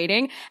waiting and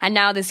waiting. And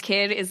now this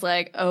kid is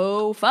like,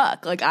 oh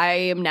fuck. Like I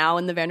am now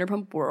in the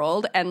Vanderpump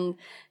world and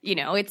you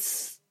know,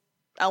 it's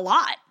a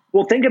lot.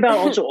 Well, think about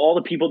also all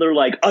the people that are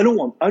like, I don't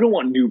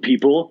want new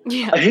people.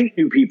 Yeah. I hate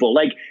new people.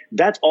 Like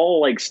that's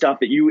all like stuff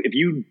that if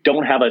you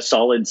don't have a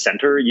solid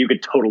center, you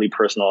could totally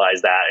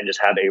personalize that and just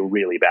have a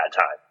really bad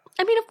time.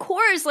 I mean, of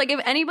course, like if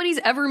anybody's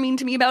ever mean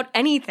to me about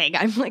anything,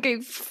 I'm like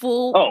a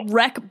full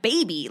wreck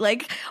baby.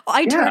 Like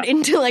I turn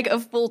into like a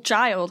full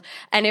child.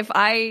 And if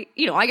I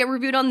get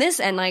reviewed on this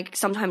and like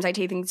sometimes I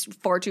take things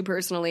far too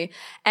personally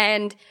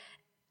and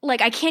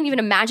like, I can't even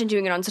imagine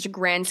doing it on such a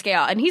grand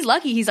scale. And he's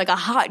lucky he's like a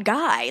hot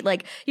guy.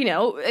 Like, you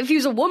know, if he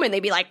was a woman, they'd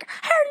be like,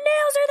 her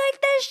nails are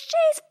like this,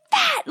 she's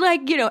fat.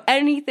 Like, you know,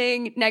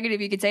 anything negative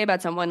you could say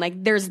about someone,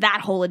 like there's that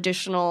whole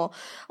additional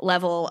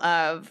level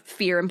of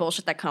fear and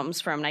bullshit that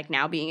comes from like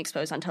now being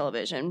exposed on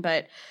television.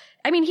 But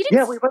I mean, he didn't.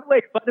 Yeah,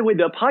 by the way,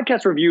 the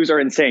podcast reviews are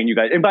insane, you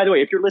guys. And by the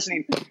way, if you're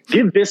listening,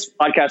 give this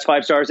podcast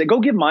 5 stars and go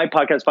give my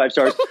podcast 5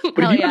 stars.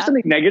 But if you have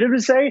something negative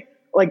to say,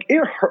 like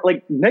it hurt,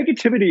 like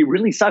negativity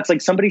really sucks.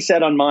 Like somebody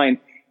said on mine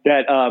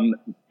that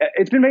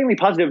it's been mainly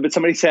positive, but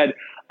somebody said,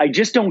 I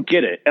just don't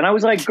get it. And I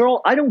was like,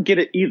 girl, I don't get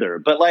it either.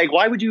 But like,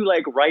 why would you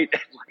like write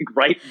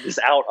this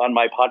out on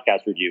my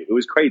podcast review? It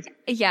was crazy.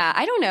 Yeah,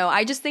 I don't know.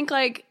 I just think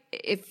like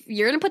if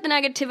you're going to put the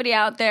negativity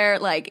out there,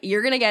 like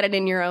you're going to get it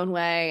in your own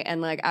way.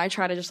 And like, I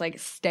try to just like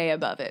stay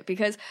above it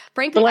because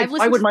frankly, but, like,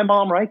 why would my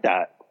mom write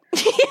that?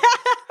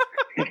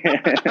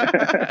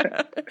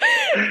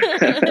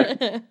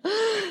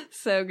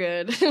 So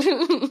good.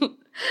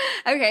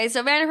 Okay,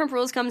 so Vanderpump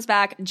Rules comes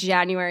back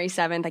January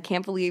 7th. I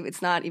can't believe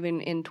it's not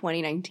even in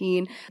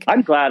 2019.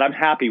 I'm glad. I'm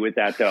happy with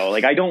that though.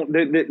 Like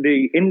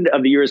the end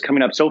of the year is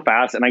coming up so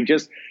fast and I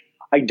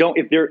don't,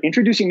 if they're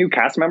introducing new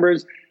cast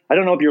members, I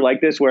don't know if you're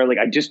like this where like,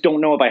 I just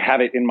don't know if I have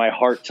it in my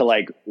heart to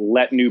like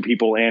let new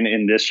people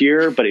in this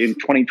year, but in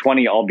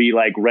 2020, I'll be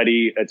like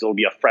ready. It'll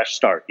be a fresh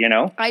start, you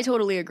know? I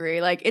totally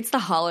agree. Like it's the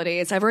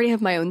holidays. I've already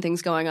have my own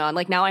things going on.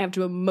 Like now I have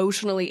to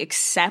emotionally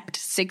accept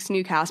 6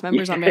 new cast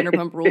members on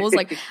Vanderpump Rules.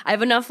 Like I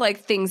have enough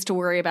like things to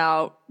worry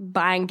about,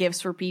 buying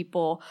gifts for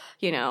people,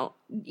 you know,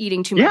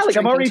 eating too much. Yeah, like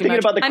I'm already thinking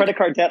about the credit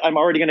card debt I'm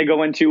already going to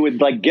go into with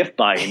like gift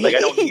buying. Like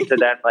I don't need to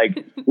then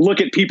like look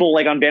at people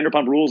like on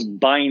Vanderpump Rules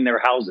buying their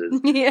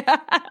houses. Yeah,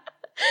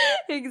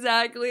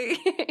 exactly.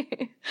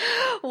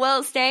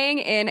 Well, staying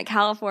in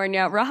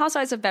California, Real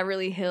Housewives of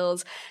Beverly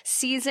Hills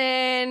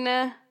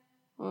season...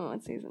 Oh,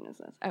 what season is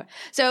this? Oh.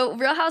 So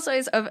Real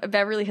Housewives of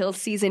Beverly Hills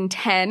season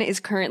 10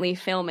 is currently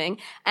filming.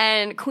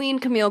 And Queen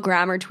Camille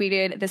Grammer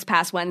tweeted this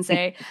past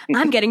Wednesday,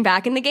 I'm getting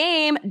back in the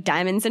game.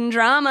 Diamonds and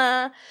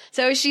drama.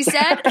 So she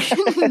said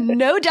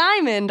no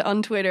diamond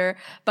on Twitter,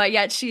 but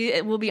yet she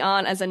will be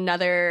on as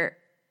another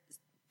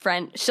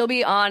friend. She'll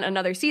be on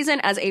another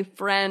season as a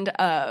friend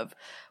of,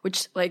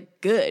 which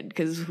like good,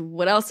 because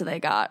what else do they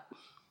got?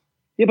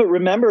 Yeah, but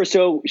remember,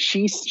 so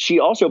she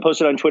also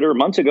posted on Twitter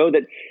months ago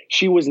that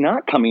she was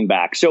not coming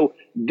back. So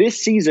this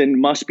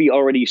season must be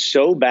already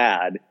so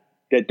bad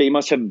that they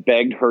must have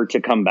begged her to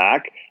come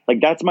back. Like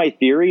that's my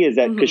theory is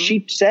that because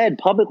she said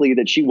publicly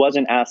that she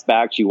wasn't asked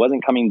back, she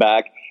wasn't coming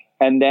back.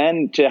 And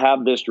then to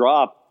have this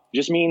drop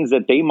just means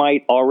that they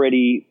might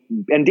already,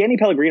 and Danny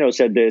Pellegrino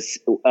said this,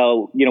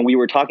 we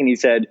were talking, he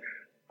said,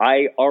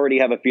 I already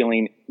have a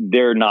feeling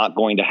they're not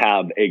going to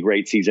have a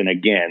great season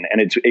again.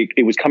 And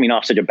it was coming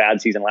off such a bad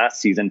season last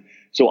season.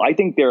 So I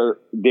think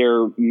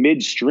they're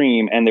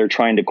midstream and they're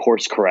trying to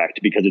course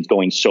correct because it's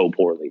going so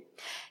poorly.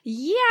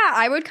 Yeah,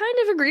 I would kind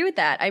of agree with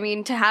that. I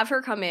mean, to have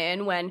her come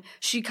in when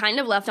she kind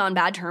of left on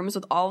bad terms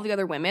with all the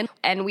other women,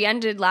 and we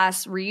ended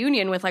last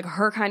reunion with like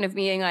her kind of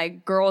being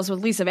like girls with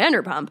Lisa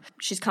Vanderpump.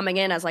 She's coming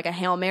in as like a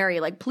Hail Mary,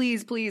 like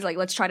please, like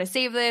let's try to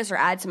save this or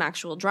add some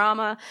actual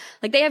drama.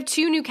 Like they have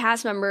 2 new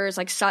cast members,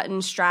 like Sutton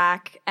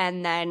Strack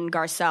and then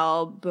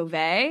Garcelle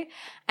Beauvais,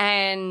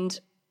 and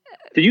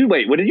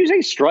wait, what did you say?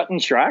 Strut and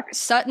Strack?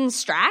 Sutton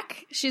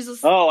Strack?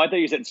 Oh, I thought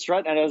you said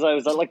Strut, and I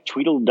was like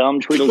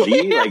Tweedledum,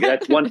 Tweedledee? Like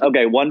that's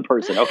one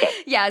person. Okay.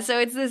 Yeah, so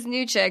it's this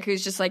new chick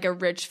who's just like a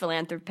rich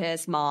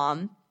philanthropist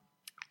mom.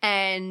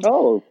 And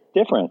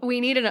different. We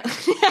needed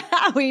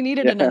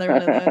another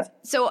one of those.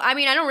 So I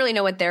mean, I don't really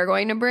know what they're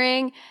going to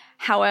bring.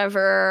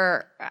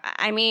 However,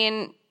 I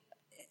mean,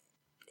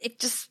 it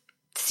just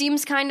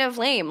seems kind of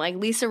lame. Like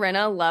Lisa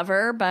Rinna, love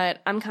her,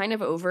 but I'm kind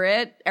of over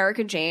it.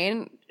 Erika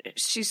Jayne,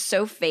 she's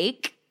so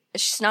fake.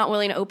 She's not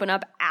willing to open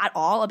up at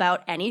all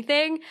about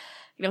anything.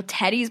 You know,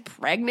 Teddy's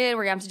pregnant.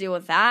 We're going to have to deal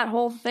with that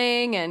whole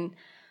thing. And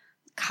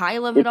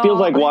Kyle of it all. It feels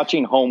like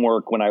watching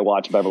homework when I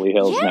watch Beverly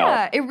Hills now.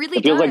 Yeah, it really does.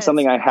 It feels like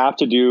something I have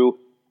to do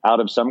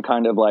out of some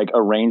kind of like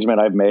arrangement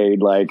I've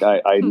made. Like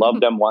I love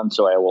them once,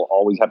 so I will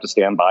always have to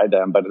stand by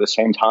them. But at the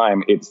same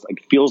time, it's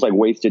like feels like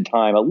wasted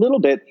time. A little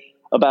bit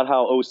about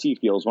how OC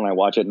feels when I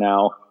watch it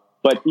now.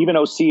 But even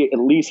OC at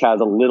least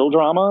has a little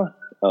drama.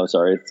 Oh,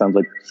 sorry. It sounds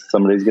like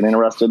somebody's getting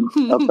arrested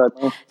outside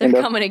me.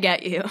 They're coming to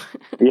get you.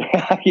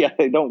 Yeah.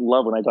 They don't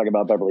love when I talk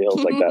about Beverly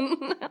Hills like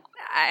that.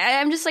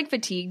 I'm just like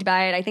fatigued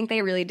by it. I think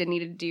they really did need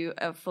to do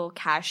a full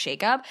cast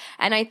shakeup.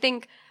 And I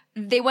think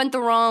they went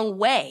the wrong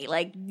way.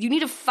 Like, you need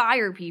to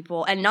fire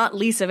people and not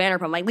Lisa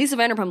Vanderpump. Like, Lisa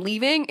Vanderpump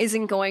leaving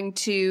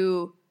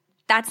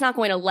that's not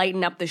going to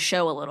lighten up the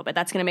show a little bit.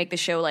 That's going to make the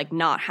show like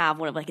not have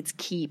one of like its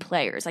key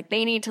players. Like,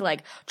 they need to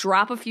like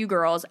drop a few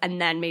girls and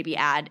then maybe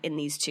add in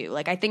these two.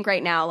 Like, I think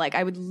right now, like,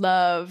 I would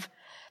love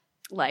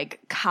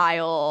like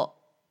Kyle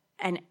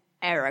and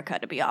Erica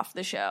to be off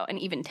the show, and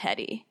even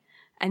Teddy,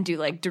 and do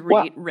like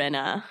Dorit,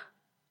 Rinna,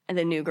 and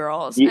the new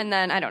girls. Yeah. And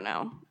then I don't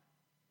know.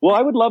 Well,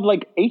 I would love,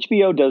 like,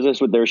 HBO does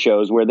this with their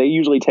shows where they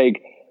usually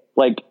take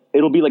like,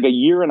 it'll be like a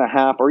year and a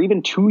half or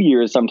even 2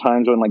 years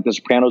sometimes when like The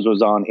Sopranos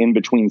was on in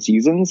between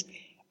seasons.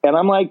 And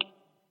I'm like,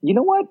 you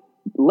know what?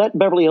 Let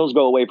Beverly Hills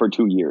go away for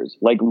 2 years.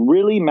 Like,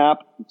 really map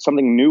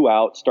something new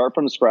out, start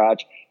from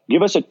scratch,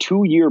 give us a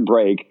 2-year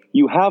break.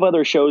 You have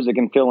other shows that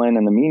can fill in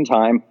the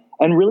meantime,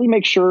 and really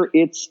make sure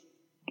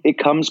it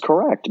comes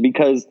correct,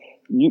 because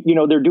you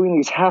know, they're doing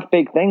these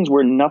half-baked things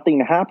where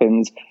nothing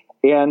happens.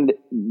 And,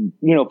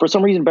 you know, for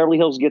some reason, Beverly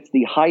Hills gets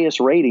the highest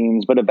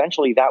ratings, but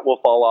eventually that will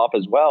fall off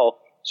as well.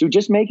 So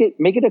just make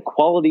it a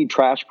quality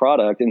trash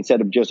product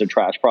instead of just a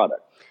trash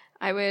product.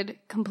 I would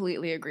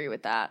completely agree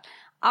with that.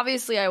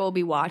 Obviously, I will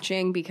be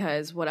watching,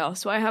 because what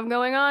else do I have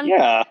going on?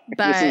 Yeah,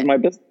 this is my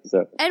business.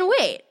 So. And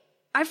wait,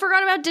 I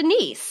forgot about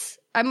Denise.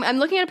 I'm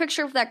looking at a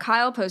picture that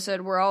Kyle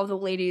posted where all the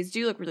ladies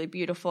do look really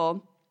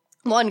beautiful.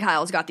 One,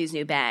 Kyle's got these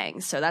new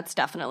bangs, so that's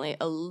definitely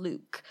a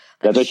Luke.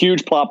 That's a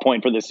huge plot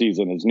point for this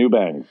season, is new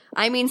bangs.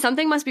 I mean,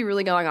 something must be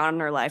really going on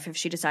in her life if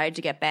she decided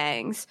to get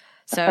bangs.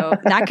 So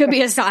that could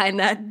be a sign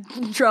that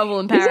trouble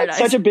in paradise. Is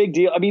that such a big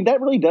deal? I mean,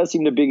 that really does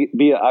seem to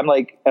be I'm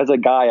like, as a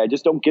guy, I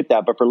just don't get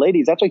that. But for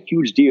ladies, that's a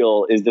huge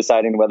deal, is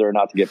deciding whether or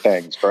not to get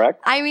bangs,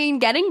 correct? I mean,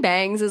 getting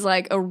bangs is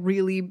like a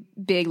really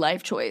big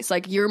life choice.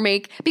 Like,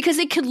 because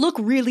it could look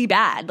really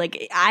bad.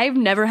 Like, I've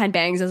never had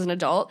bangs as an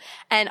adult.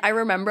 And I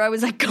remember I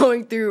was like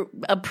going through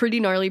a pretty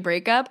gnarly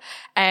breakup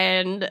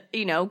and,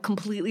 you know,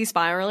 completely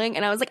spiraling.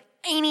 And I was like,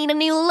 I need a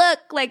new look.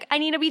 Like, I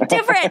need to be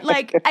different.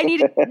 Like, I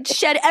need to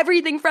shed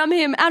everything from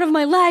him out of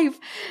my life.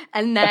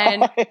 And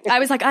then I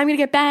was like, I'm going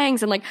to get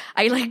bangs. And like,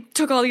 I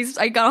got all these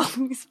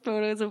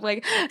photos of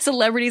like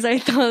celebrities I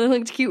thought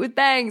looked cute with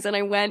bangs. And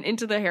I went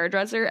into the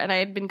hairdresser, and I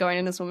had been going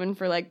to this woman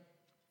for like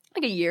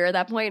a year at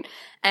that point.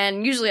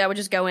 And usually I would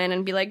just go in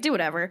and be like, do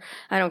whatever.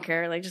 I don't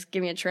care. Like, just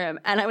give me a trim.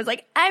 And I was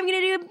like, I'm going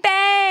to do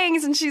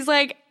bangs. And she's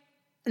like,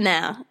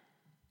 no,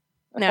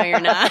 you're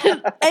not.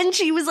 And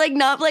she was like,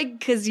 not like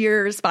because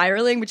you're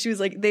spiraling, but she was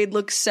like, they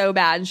look so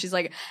bad. And she's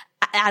like,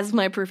 as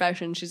my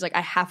profession, she's like,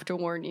 I have to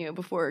warn you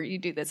before you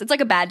do this. It's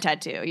like a bad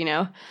tattoo, you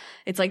know?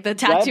 It's like the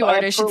tattoo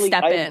artist should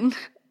step in.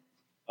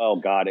 Oh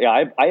God.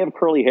 Yeah. I have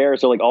curly hair.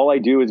 So like all I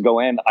do is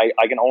go in,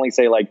 I can only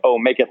say like, oh,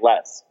 make it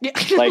less. Yeah.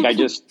 Like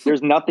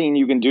there's nothing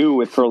you can do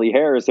with curly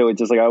hair. So it's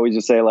just like, I always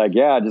just say like,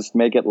 yeah, just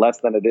make it less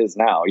than it is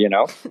now, you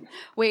know?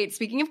 Wait,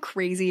 speaking of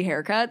crazy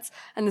haircuts,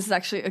 and this is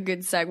actually a good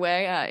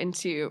segue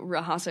into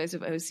Real Housewives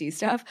of OC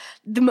stuff.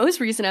 The most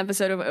recent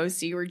episode of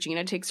OC where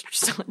Gina takes her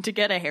son to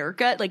get a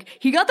haircut, like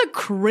he got the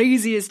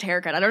craziest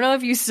haircut. I don't know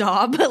if you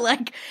saw, but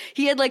like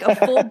he had like a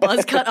full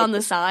buzz cut on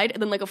the side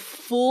and then like a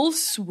full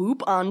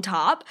swoop on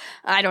top.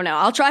 I don't know.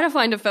 I'll try to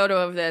find a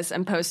photo of this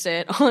and post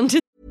it onto.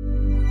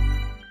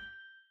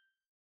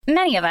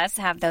 Many of us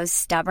have those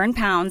stubborn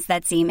pounds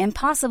that seem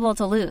impossible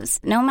to lose,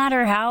 no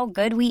matter how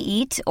good we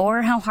eat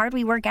or how hard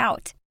we work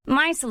out.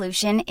 My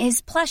solution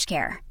is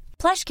PlushCare.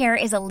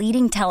 PlushCare is a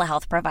leading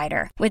telehealth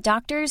provider with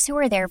doctors who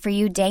are there for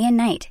you day and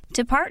night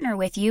to partner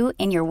with you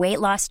in your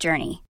weight loss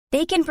journey.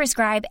 They can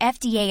prescribe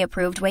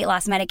FDA-approved weight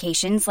loss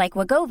medications like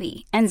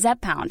Wegovy and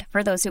Zepbound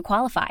for those who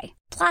qualify.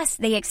 Plus,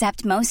 they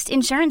accept most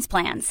insurance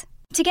plans.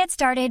 To get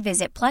started,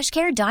 visit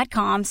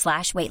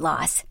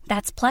plushcare.com/weightloss.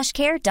 That's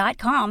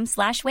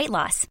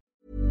plushcare.com/weightloss.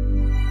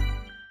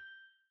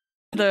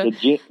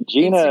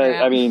 Gina,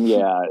 I mean,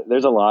 yeah,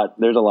 there's a lot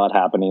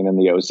happening in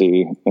the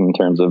OC in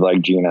terms of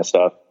like Gina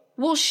stuff.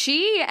 Well,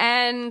 she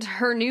and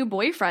her new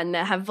boyfriend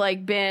that have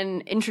like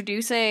been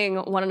introducing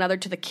one another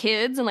to the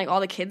kids, and like all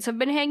the kids have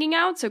been hanging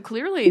out. So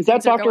clearly, is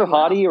that Dr.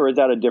 Hottie or is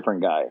that a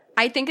different guy?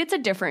 I think it's a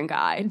different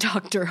guy,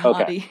 Dr.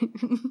 Hottie. Okay.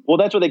 Well,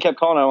 that's what they kept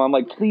calling him. I'm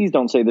like, please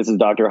don't say this is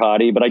Dr.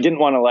 Hottie, but I didn't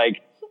want to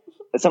like.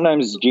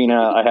 Sometimes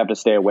Gina, I have to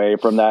stay away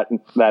from that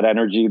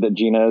energy that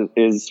Gina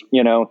is,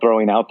 you know,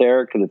 throwing out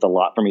there because it's a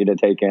lot for me to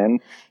take in.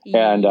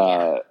 And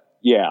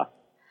yeah.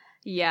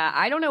 Yeah,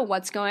 I don't know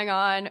what's going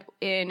on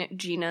in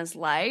Gina's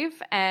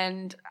life,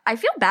 and I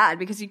feel bad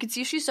because you could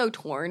see she's so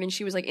torn, and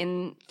she was like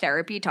in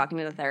therapy talking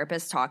to the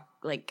therapist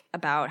like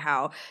about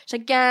how she's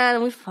like, yeah,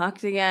 we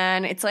fucked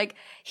again. It's like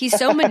he's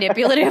so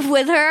manipulative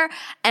with her,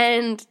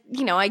 and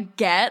you know, I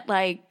get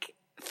like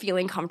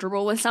feeling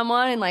comfortable with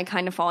someone and like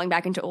kind of falling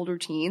back into old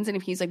routines. And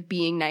if he's like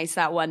being nice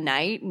that one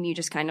night and you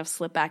just kind of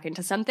slip back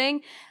into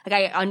something, like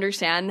I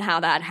understand how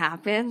that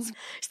happens.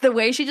 The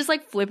way she just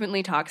like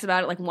flippantly talks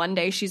about it, like one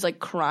day she's like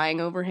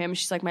crying over him.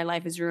 She's like, my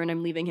life is ruined.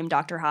 I'm leaving him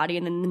Dr. Hottie.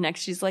 And then the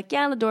next she's like,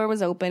 yeah, the door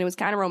was open. It was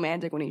kind of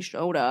romantic when he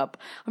showed up.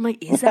 I'm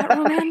like, is that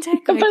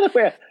romantic? Like, By the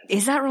way,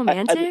 is that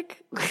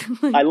romantic?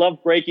 I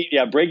love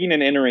breaking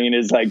and entering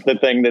is like the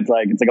thing that's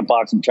like, it's like a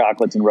box of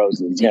chocolates and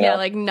roses. You know?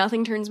 Like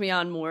nothing turns me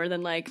on more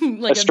than like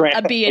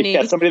a B&E.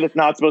 Yeah, somebody that's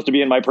not supposed to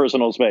be in my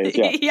personal space.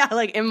 Yeah. Yeah,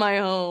 like in my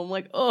home.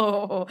 Like,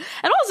 oh.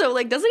 And also,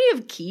 like, doesn't he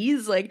have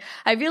keys? Like,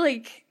 I feel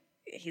like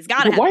he's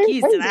got to have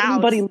keys to the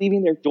house. Why is anybody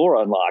leaving their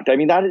door unlocked? I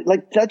mean,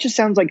 that just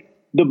sounds like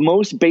the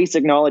most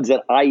basic knowledge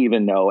that I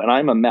even know, and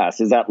I'm a mess,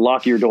 is that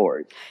lock your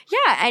doors.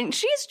 Yeah, and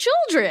she has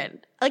children.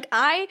 Like,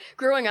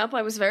 growing up,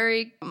 I was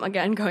very,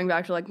 again, going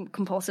back to like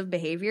compulsive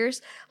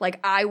behaviors, like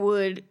I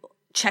would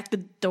check the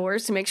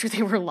doors to make sure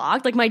they were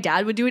locked. Like my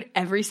dad would do it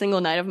every single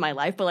night of my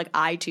life, but like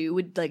I too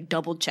would like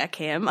double check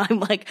him. I'm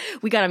like,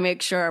 we got to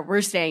make sure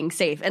we're staying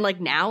safe. And like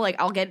now, like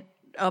I'll get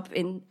up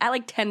at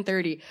like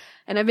 10:30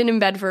 and I've been in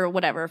bed for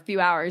whatever, a few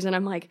hours. And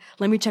I'm like,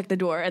 let me check the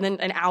door. And then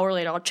an hour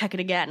later, I'll check it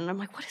again. And I'm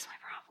like, what is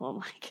my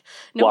problem? Like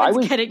no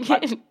one's getting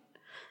in.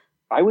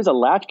 I was a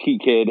latchkey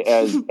kid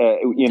as,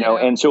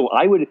 and so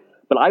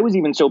but I was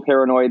even so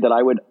paranoid that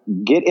I would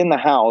get in the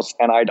house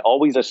and I'd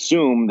always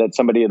assume that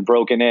somebody had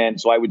broken in.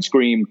 So I would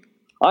scream,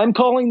 I'm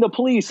calling the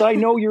police. I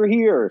know you're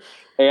here.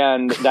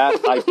 And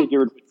that I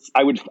figured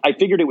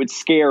it would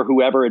scare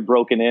whoever had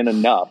broken in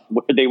enough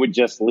where they would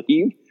just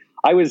leave.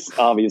 I was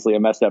obviously a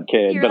messed up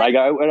kid, but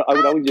I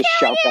would always just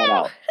shout that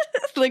out.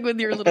 Like with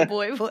your little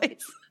boy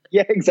voice.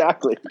 Yeah,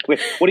 exactly.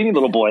 Wait, what do you mean,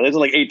 little boy? This is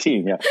like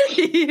 18, yeah.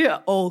 Yeah,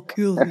 I'll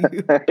kill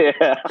you.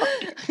 Yeah,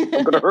 I'm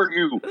going to hurt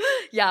you.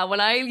 Yeah,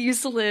 when I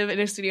used to live in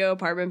a studio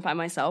apartment by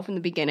myself in the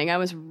beginning, I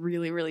was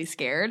really, really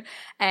scared.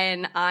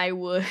 And I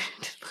would,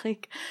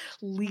 like,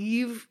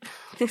 leave.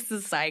 This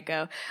is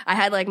psycho. I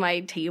had, like, my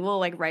table,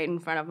 like, right in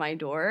front of my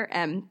door,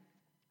 and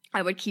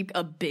I would keep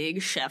a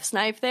big chef's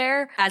knife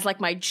there as like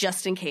my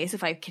just in case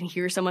if I can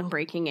hear someone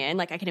breaking in,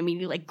 like I can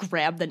immediately like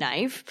grab the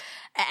knife.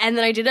 And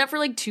then I did that for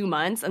like 2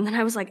 months. And then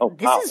I was like,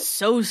 this is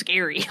so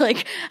scary.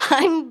 Like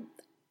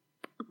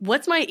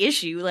what's my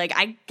issue? Like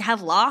I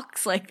have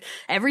locks, like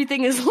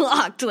everything is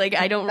locked. Like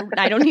I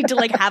don't need to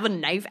like have a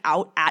knife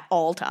out at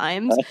all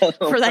times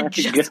for that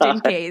just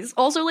in case.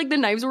 Also like the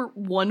knives were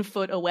 1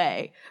 foot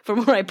away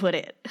from where I put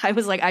it. I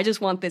was like, I just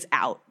want this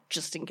out.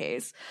 Just in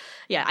case.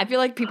 Yeah, I feel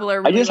like people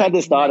are really, I just had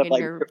this thought of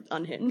like you're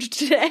unhinged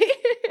today.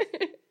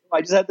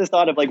 I just had this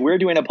thought of like we're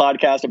doing a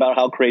podcast about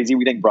how crazy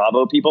we think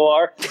Bravo people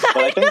are, but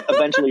I think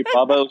eventually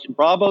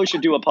Bravo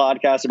should do a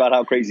podcast about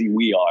how crazy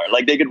we are.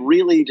 Like they could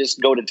really just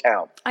go to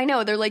town. I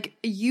know, they're like,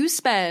 you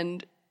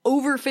spend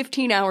over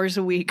 15 hours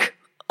a week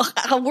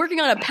working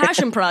on a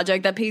passion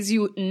project that pays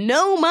you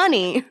no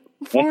money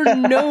for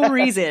no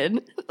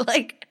reason.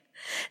 Like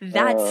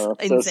that's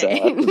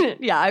insane.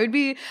 Yeah,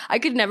 I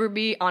could never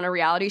be on a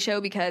reality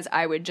show because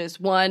I would just,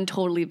 1,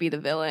 totally be the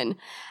villain.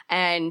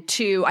 And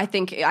 2, I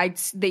think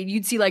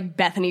you'd see like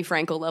Bethany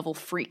Frankel level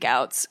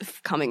freakouts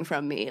coming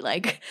from me.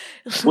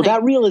 Well,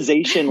 that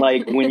realization,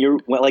 like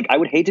I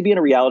would hate to be in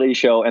a reality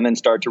show and then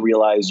start to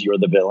realize you're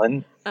the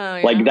villain. Oh,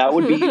 yeah. Like that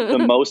would be the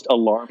most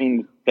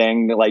alarming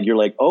thing. Like you're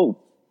like, oh,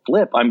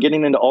 flip, I'm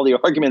getting into all the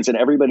arguments and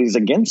everybody's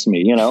against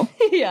me, you know?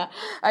 Yeah.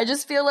 I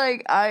just feel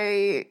like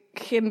I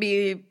can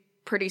be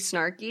pretty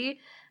snarky.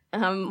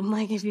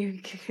 Like if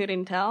you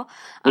couldn't tell.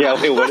 Yeah,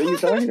 wait, what are you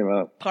talking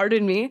about?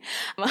 Pardon me.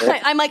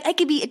 I'm like, I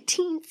could be a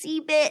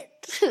teensy bit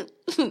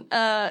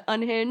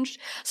unhinged.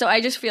 So I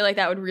just feel like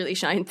that would really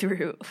shine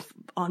through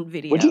on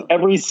video.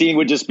 Every scene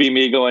would just be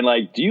me going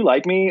like, do you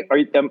like me?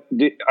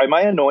 Am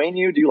I annoying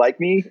you? Do you like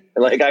me?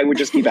 Like I would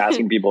just keep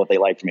asking people if they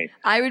liked me.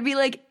 I would be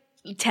like,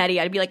 Teddy,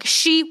 I'd be like,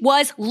 she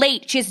was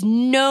late. She has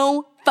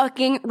no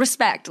fucking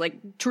respect.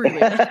 Like, truly.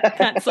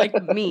 That's like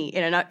me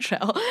in a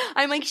nutshell.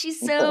 I'm like, she's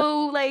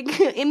so like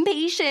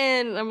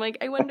impatient. I'm like,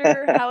 I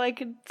wonder how I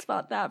could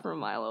spot that from a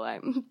mile away.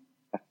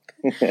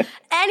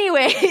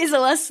 Anyways,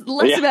 less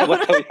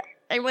about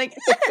I'm like,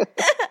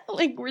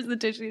 like, where's the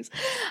tissues?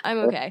 I'm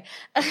okay.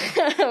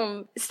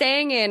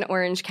 Staying in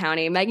Orange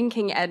County, Megan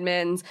King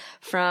Edmonds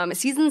from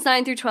seasons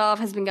 9 through 12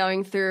 has been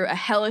going through a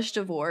hellish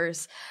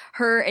divorce.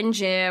 Her and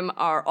Jim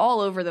are all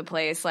over the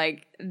place.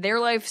 Like, their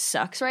life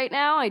sucks right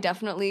now. I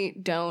definitely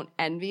don't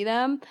envy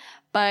them.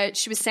 But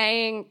she was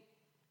saying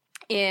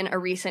in a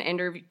recent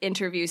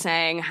interview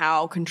saying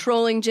how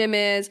controlling Jim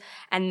is,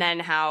 and then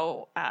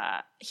how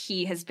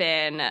he has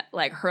been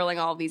like hurling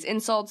all of these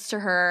insults to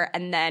her.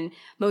 And then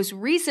most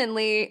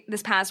recently,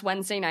 this past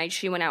Wednesday night,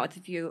 she went out with a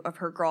few of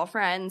her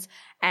girlfriends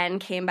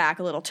and came back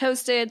a little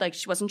toasted, like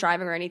she wasn't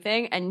driving or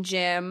anything. And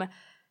Jim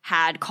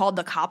had called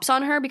the cops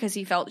on her because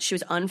he felt she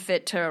was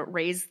unfit to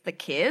raise the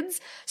kids.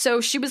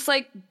 So she was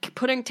like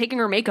taking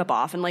her makeup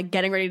off and like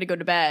getting ready to go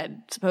to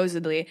bed,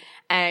 supposedly.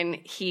 And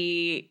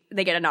they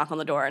get a knock on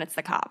the door and it's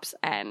the cops.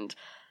 And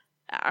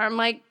I'm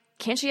like,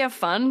 can't she have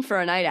fun for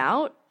a night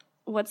out?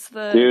 What's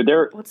the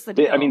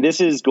deal? I mean,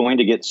 this is going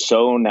to get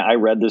I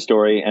read the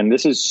story, and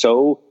this is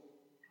so,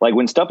 like,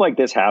 when stuff like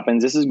this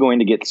happens, this is going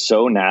to get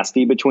so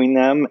nasty between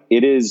them.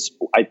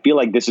 I feel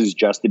like this is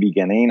just the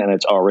beginning, and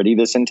it's already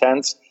this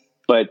intense.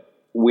 But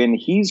when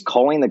he's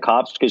calling the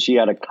cops because she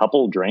had a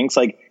couple drinks,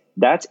 like,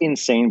 that's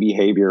insane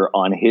behavior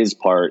on his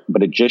part,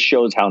 but it just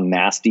shows how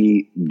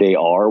nasty they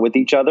are with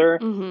each other.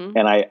 Mm-hmm.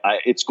 And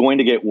it's going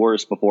to get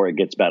worse before it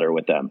gets better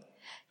with them.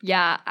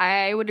 Yeah,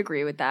 I would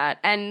agree with that.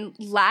 And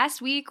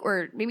last week,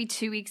 or maybe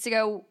 2 weeks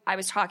ago, I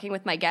was talking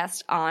with my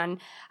guest on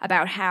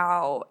about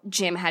how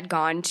Jim had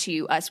gone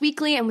to Us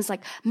Weekly and was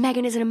like,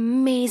 Meghan is an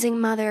amazing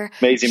mother.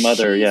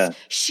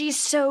 She's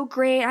so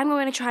great. I'm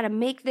going to try to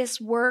make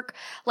this work.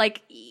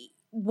 Like,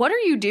 what are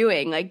you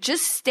doing? Like,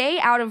 just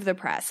stay out of the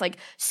press. Like,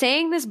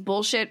 saying this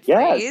bullshit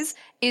phrase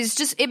is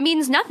just, it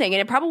means nothing.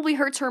 And it probably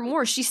hurts her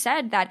more. She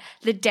said that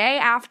the day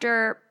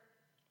after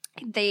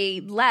they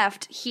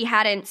left, he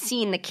hadn't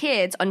seen the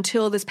kids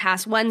until this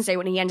past Wednesday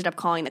when he ended up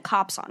calling the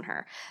cops on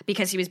her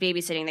because he was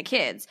babysitting the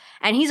kids.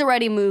 And he's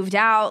already moved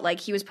out. Like,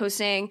 he was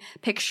posting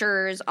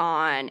pictures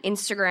on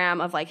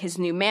Instagram of, like, his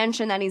new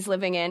mansion that he's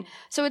living in.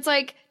 So it's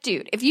like,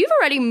 dude, if you've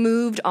already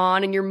moved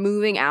on and you're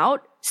moving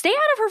out, stay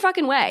out of her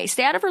fucking way.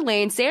 Stay out of her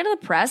lane. Stay out of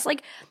the press.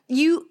 Like,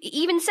 you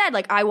even said,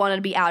 like, I wanted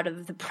to be out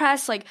of the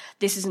press. Like,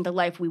 this isn't the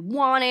life we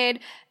wanted.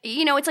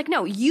 You know, it's like,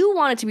 no, you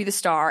wanted to be the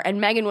star,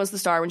 and Meghan was the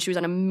star when she was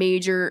on a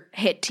major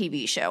hit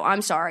TV show.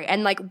 I'm sorry.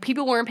 And, like,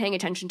 people weren't paying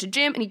attention to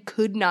Jim, and he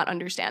could not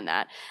understand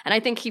that. And I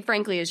think he,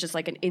 frankly, is just,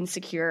 like, an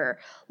insecure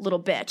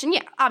little bitch. And,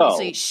 yeah,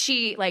 obviously,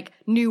 she, like,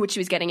 knew what she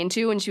was getting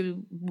into when she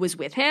was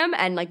with him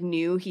and, like,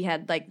 knew he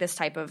had, like, this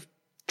type of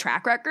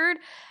track record.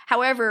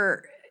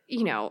 However,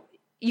 you know,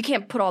 you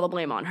can't put all the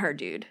blame on her,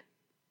 dude.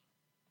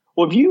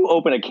 Well, if you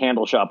open a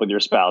candle shop with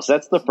your spouse,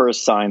 that's the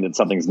first sign that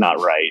something's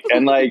not right.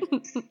 And, like,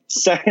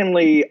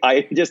 secondly,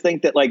 I just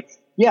think that, like,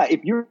 yeah,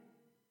 if you're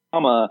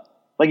drama,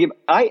 like, if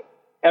I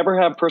ever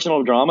have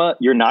personal drama,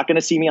 you're not going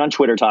to see me on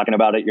Twitter talking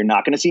about it. You're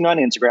not going to see me on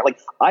Instagram. Like,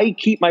 I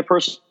keep my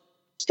personal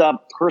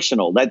stuff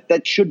personal.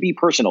 That should be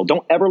personal.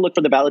 Don't ever look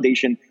for the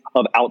validation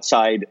of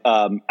outside.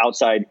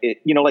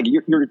 You know, like,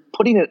 you're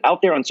putting it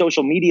out there on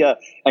social media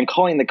and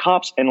calling the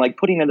cops and, like,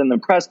 putting it in the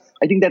press.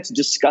 I think that's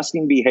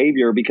disgusting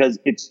behavior because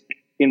it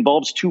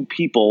involves two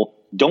people.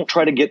 Don't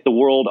try to get the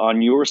world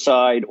on your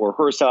side or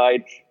her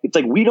side. It's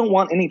like, we don't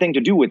want anything to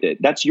do with it.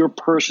 That's your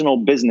personal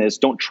business.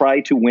 Don't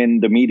try to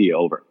win the media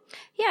over.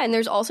 Yeah, and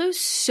there's also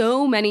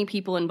so many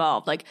people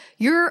involved. Like,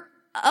 you're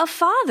a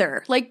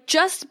father. Like,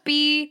 just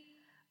be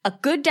a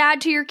good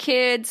dad to your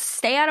kids,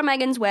 stay out of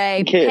Meghan's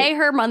way, pay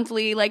her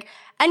monthly, like,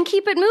 and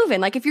keep it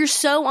moving. Like, if you're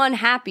so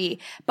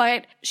unhappy,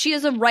 but she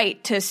has a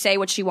right to say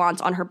what she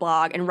wants on her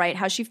blog and write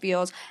how she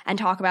feels and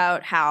talk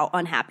about how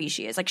unhappy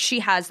she is. Like, she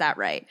has that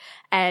right.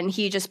 And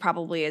he just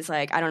probably is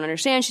like, I don't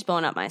understand. She's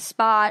blowing up my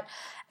spot.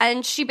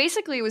 And she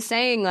basically was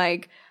saying,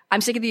 like,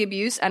 I'm sick of the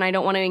abuse and I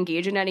don't want to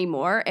engage in it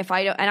anymore and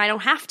I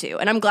don't have to.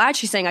 And I'm glad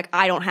she's saying, like,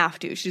 I don't have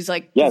to. She's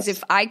like, yes,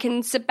 if I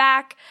can sit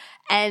back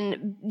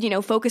and, you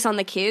know, focus on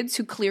the kids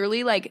who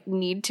clearly, like,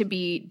 need to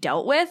be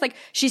dealt with. Like,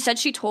 she said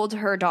she told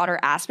her daughter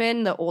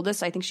Aspen, the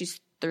oldest, I think she's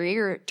 3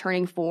 or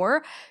turning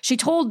 4, she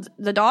told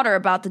the daughter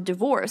about the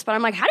divorce. But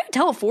I'm like, how do you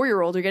tell a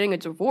 4-year-old you're getting a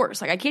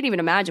divorce? Like, I can't even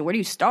imagine. Where do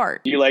you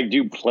start? You, like,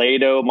 do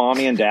Play-Doh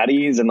mommy and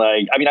daddies? And,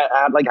 like, I mean,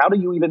 like, how do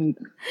you even,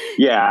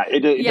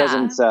 it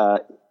doesn't,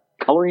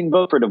 coloring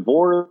book for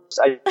divorce.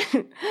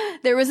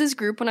 There was this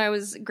group when I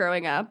was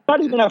growing up. I'm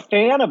not even a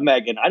fan of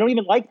Meghan. I don't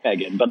even like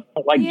Meghan, but I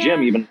don't like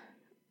Jim even.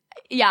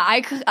 Yeah,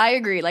 I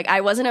agree. Like,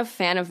 I wasn't a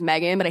fan of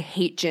Meghan, but I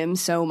hate Jim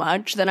so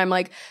much that I'm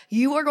like,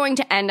 you are going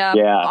to end up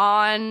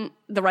on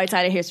the right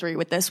side of history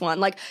with this one.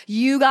 Like,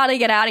 you got to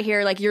get out of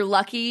here. Like, you're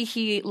lucky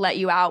he let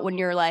you out when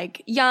you're,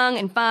 like, young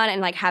and fun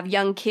and, like, have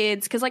young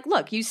kids. Because, like,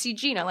 look, you see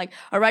Gina, like,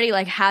 already,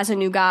 like, has a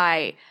new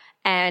guy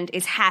and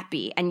is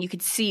happy, and you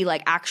could see,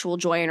 like, actual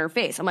joy in her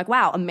face. I'm like,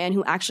 wow, a man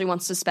who actually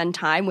wants to spend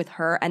time with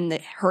her and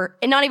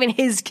and not even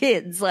his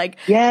kids. Like,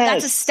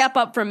 that's a step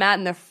up from Matt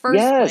in the first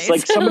place.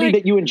 Like, somebody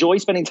that you enjoy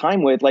spending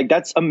time with, like,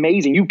 that's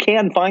amazing. You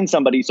can find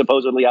somebody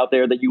supposedly out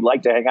there that you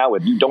like to hang out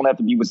with. You don't have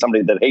to be with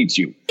somebody that hates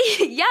you.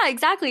 Yeah,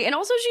 exactly. And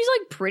also, she's,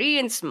 like, pretty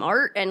and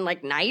smart and,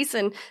 like, nice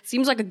and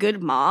seems like a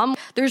good mom.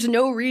 There's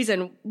no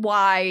reason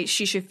why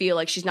she should feel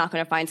like she's not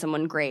going to find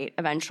someone great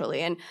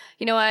eventually. And,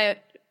 you know,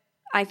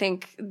 I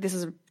think this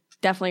is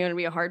definitely going to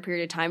be a hard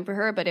period of time for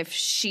her. But if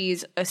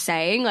she's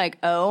saying, like,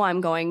 oh,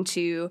 I'm going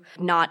to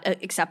not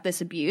accept this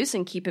abuse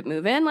and keep it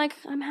moving, like,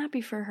 I'm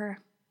happy for her.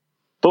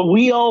 But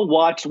we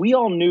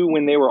all knew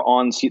when they were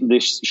on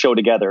this show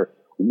together,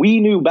 we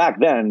knew back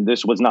then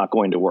this was not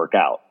going to work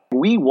out.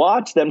 We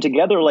watched them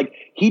together. Like,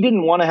 he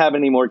didn't want to have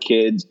any more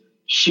kids.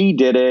 She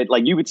did it.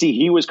 Like, you could see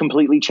he was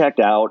completely checked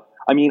out.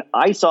 I mean,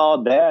 I saw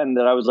then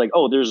that I was like,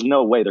 oh, there's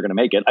no way they're going to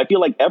make it. I feel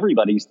like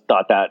everybody's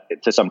thought that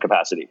to some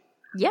capacity.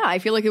 Yeah, I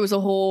feel like it was a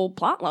whole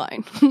plot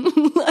line.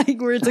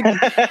 Like, where it's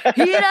like,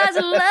 he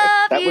doesn't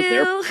love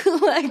you.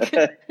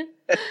 Like,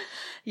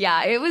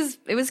 yeah, it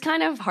was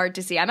kind of hard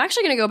to see. I'm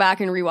actually going to go back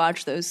and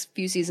rewatch those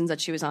few seasons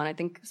that she was on. I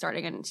think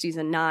starting in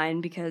season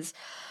 9, because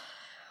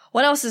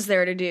What else is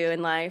there to do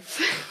in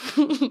life?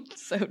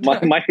 So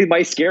my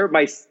fear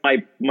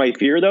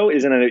though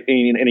is in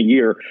a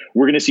year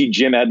we're going to see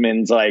Jim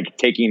Edmonds like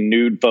taking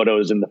nude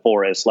photos in the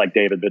forest like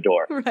David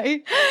Beador,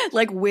 right?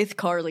 Like with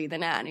Carly the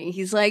nanny.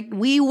 He's like,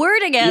 we were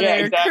together. Yeah,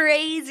 exactly.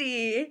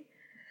 Crazy.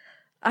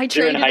 I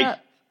traded up.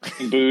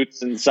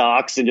 Boots and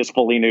socks and just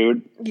fully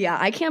nude. Yeah,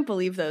 I can't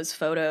believe those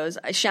photos.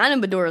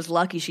 Shannon Beador is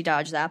lucky she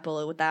dodged that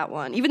bullet with that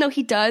one. Even though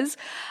he does.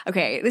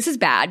 Okay, this is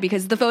bad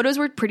because the photos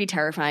were pretty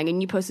terrifying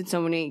and you posted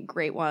so many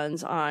great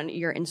ones on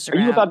your Instagram. Are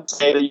you about to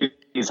say that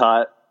he's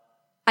hot?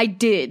 I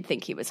did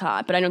think he was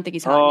hot, but I don't think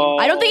he's hot anymore.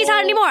 I don't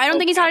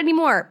think he's hot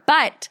anymore.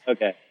 But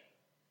okay.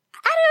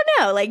 I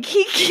don't know. Like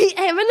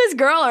him and this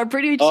girl are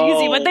pretty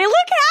cheesy, but they look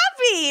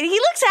happy. He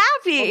looks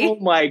happy. Oh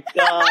my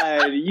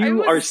god,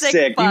 you are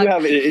sick. Fuck. You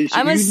have an issue.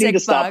 I'm a you sick need to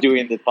stop fuck.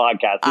 doing this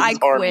podcast. This is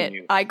harming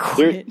you. I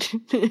quit.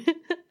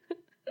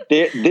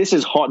 This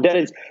is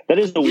that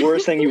is the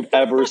worst thing you've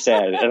ever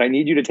said, and I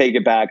need you to take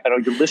it back. I know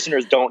your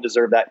listeners don't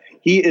deserve that.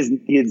 He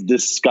is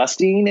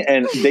disgusting,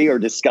 and they are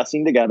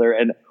disgusting together.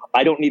 And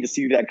I don't need to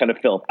see that kind of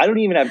filth. I don't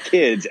even have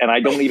kids, and I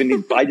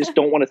just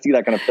don't want to see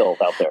that kind of filth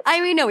out there.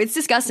 I mean, no, it's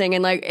disgusting.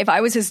 And like, if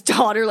I was his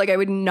daughter, like I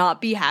would not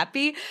be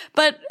happy,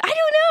 but I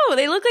don't know.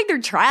 They look like they're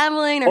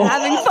traveling or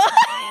having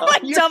fun.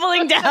 Like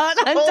doubling down.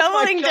 I'm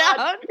doubling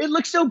down. It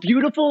looks so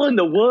beautiful in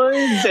the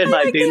woods, and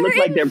like they look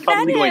like they're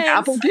probably going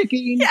apple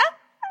picking. Yeah.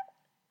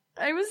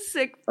 I was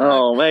sick.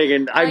 Oh,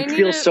 Megan, I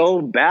feel so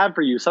bad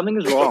for you. Something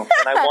is wrong,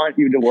 and I want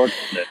you to work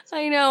on this.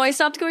 I know. I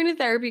stopped going to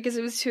therapy because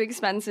it was too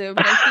expensive.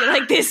 But I feel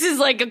like this is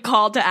like a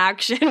call to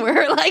action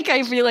where, like,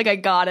 I feel like I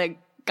gotta figure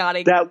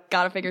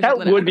something out.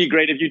 That would be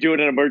great if you do an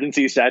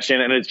emergency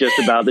session and it's just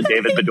about the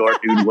David Beador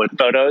nude wood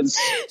photos.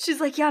 She's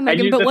like, yeah,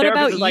 Megan, but what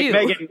about you? Like,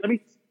 Megan,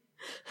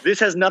 this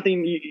has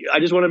nothing.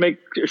 I just want to make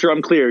sure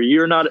I'm clear.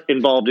 You're not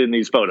involved in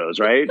these photos,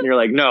 right? And you're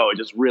like, no, it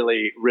just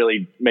really,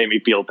 really made me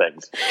feel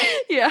things.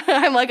 Yeah,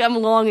 I'm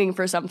longing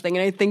for something,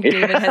 and I think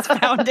David has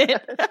found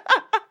it.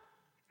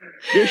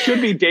 There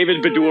should be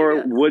David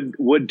Beador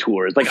wood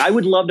tours. Like, I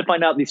would love to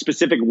find out the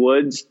specific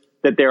woods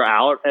that they're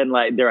out and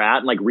like they're at,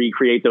 and like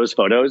recreate those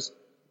photos.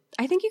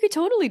 I think you could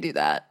totally do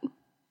that.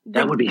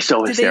 That would be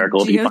so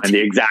hysterical if you find the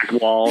exact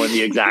wall in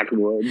the exact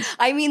woods.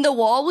 I mean, the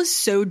wall was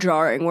so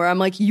jarring where I'm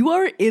like, you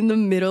are in the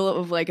middle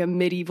of like a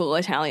medieval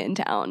Italian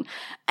town.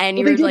 And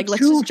you're like,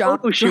 let's just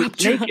drop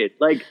naked.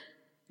 Like,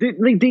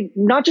 they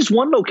not just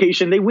one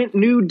location, they went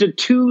nude to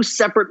 2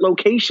 separate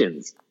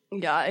locations.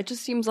 Yeah, it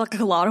just seems like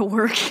a lot of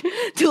work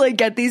to like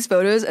get these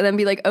photos and then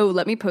be like, oh,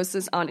 let me post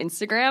this on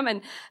Instagram.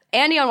 And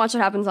Andy on Watch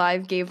What Happens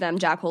Live gave them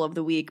Jackhole of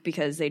the Week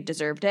because they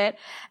deserved it.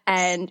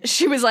 And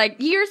she was like,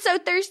 you're so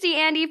thirsty,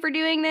 Andy, for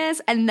doing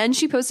this. And then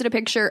she posted a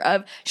picture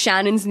of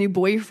Shannon's new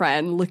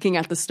boyfriend looking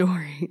at the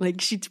story.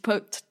 Like she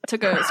took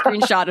a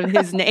screenshot of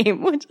his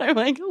name, which I'm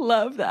like,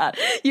 love that.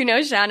 You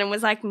know, Shannon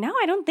was like, no,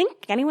 I don't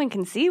think anyone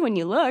can see when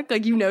you look.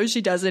 Like, you know,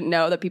 she doesn't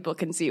know that people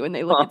can see when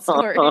they look at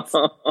stories.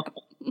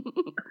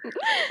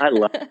 I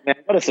love it, man.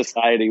 What a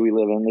society we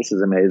live in. This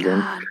is amazing.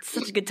 God, it's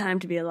such a good time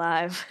to be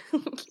alive.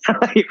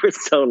 You were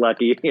so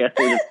lucky. Yeah,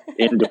 we're just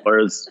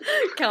indoors.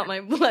 Count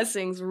my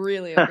blessings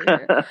really over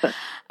here.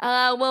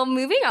 Well,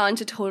 moving on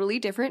to totally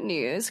different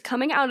news.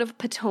 Coming out of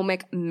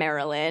Potomac,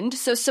 Maryland.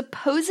 So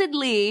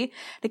supposedly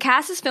the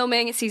cast is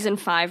filming season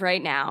 5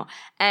 right now.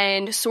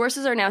 And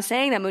sources are now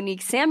saying that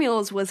Monique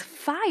Samuels was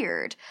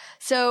fired.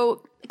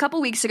 So a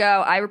couple weeks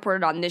ago, I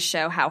reported on this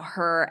show how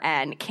her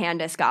and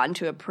Candace got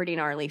into a pretty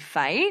gnarly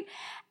fight.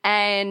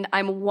 And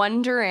I'm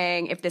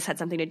wondering if this had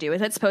something to do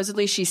with it.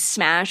 Supposedly, she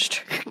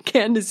smashed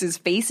Candace's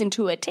face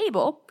into a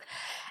table.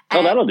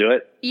 Oh, that'll do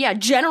it. Yeah,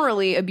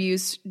 generally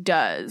abuse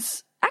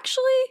does.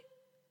 Actually,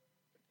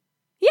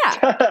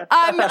 yeah.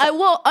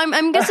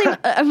 I'm guessing,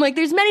 I'm like,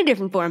 there's many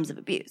different forms of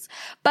abuse.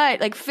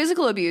 But, like,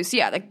 physical abuse,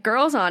 yeah, the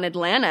girls on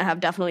Atlanta have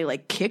definitely,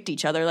 like, kicked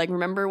each other. Like,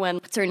 remember when,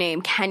 what's her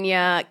name,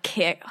 Kenya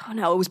it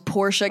was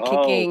Portia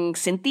kicking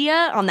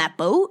Cynthia on that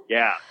boat?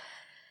 Yeah.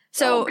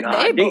 So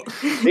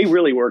they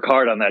really work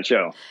hard on that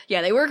show.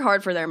 Yeah, they work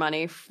hard for their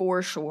money,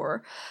 for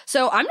sure.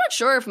 So I'm not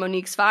sure if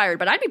Monique's fired,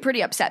 but I'd be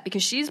pretty upset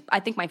because she's,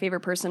 I think, my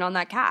favorite person on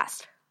that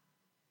cast.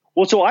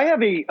 Well, so I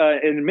have an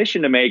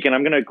admission to make, and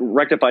I'm going to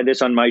rectify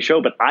this on my show,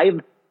 but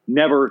I've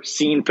never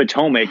seen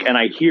Potomac, and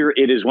I hear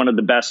it is one of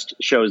the best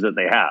shows that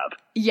they have.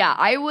 Yeah,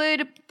 I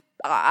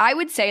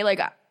would say, like,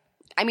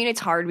 I mean, it's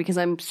hard because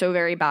I'm so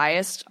very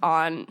biased.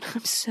 I'm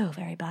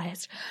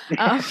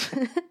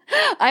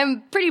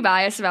pretty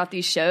biased about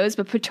these shows,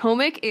 but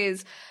Potomac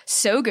is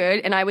so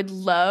good, and I would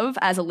love,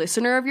 as a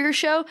listener of your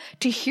show,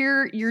 to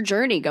hear your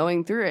journey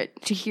going through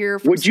it, to hear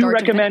from Would you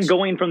recommend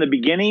going from the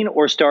beginning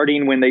or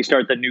starting when they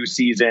start the new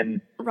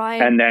season,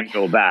 Ryan, and then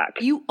go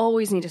back? You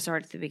always need to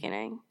start at the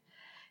beginning.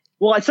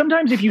 Well,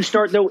 sometimes if you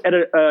start though at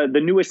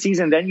the newest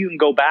season, then you can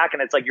go back,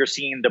 and it's like you're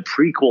seeing the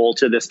prequel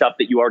to the stuff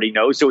that you already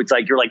know. So it's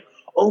like you're like,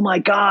 oh my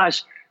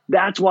gosh,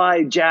 that's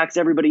why Jax,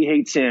 everybody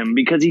hates him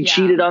because he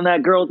cheated on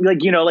that girl.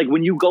 Like, you know, like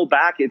when you go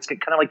back, it's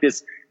kind of like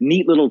this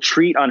neat little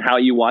treat on how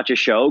you watch a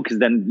show because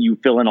then you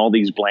fill in all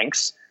these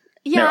blanks.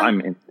 Yeah.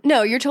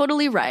 No, you're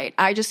totally right.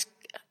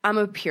 I'm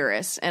a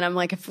purist, and I'm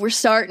like, if we're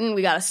starting,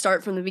 we got to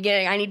start from the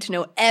beginning. I need to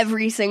know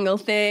every single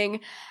thing.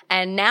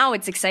 And now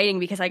it's exciting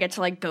because I get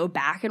to like go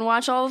back and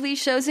watch all of these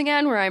shows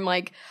again where I'm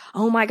like,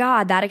 oh my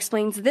God, that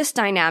explains this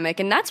dynamic.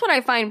 And that's what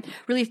I find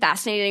really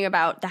fascinating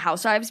about the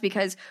Housewives,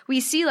 because we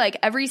see like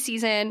every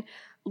season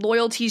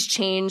loyalties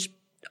change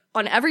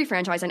on every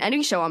franchise, on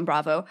any show on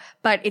Bravo.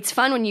 But it's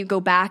fun when you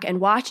go back and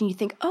watch and you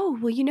think, oh,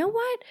 well, you know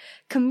what?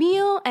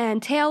 Camille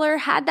and Taylor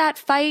had that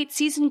fight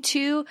season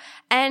 2.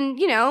 And,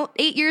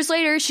 8 years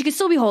later, she could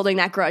still be holding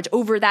that grudge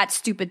over that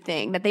stupid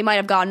thing that they might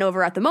have gotten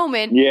over at the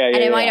moment. And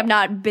it might have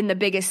not been the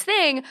biggest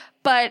thing,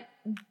 but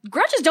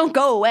grudges don't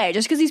go away.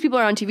 Just because these people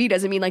are on TV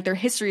doesn't mean like their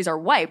histories are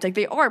wiped. Like,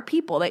 they are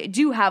people. They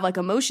do have like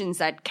emotions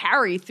that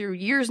carry through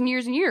years and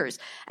years and years.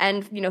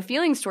 And,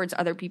 feelings towards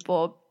other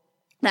people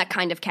that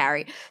kind of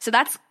carry. So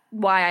that's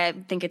why I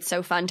think it's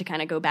so fun to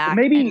kind of go back.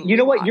 Maybe, you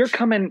know what, you're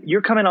coming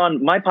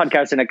on my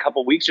podcast in a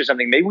couple weeks or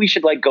something. Maybe we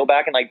should like go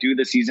back and like do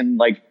the season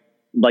like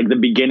the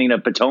beginning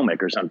of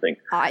Potomac or something.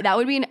 That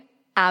would be an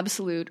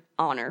absolute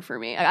honor for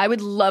me. I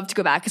would love to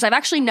go back because I've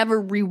actually never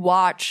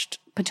rewatched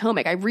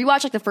Potomac. I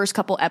rewatched like the first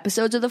couple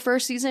episodes of the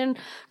first season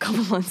a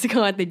couple months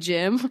ago at the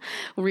gym,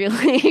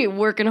 really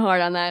working hard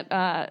on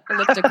that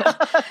elliptical.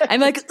 I'm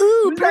like,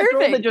 ooh, perfect. That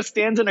girl that just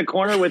stands in a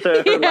corner with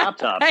her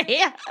laptop.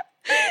 Yeah.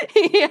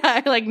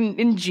 Yeah, like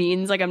in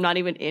jeans, like I'm not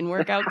even in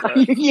workout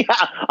clothes. Yeah,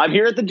 I'm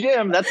here at the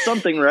gym. That's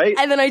something, right?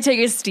 And then I take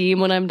a steam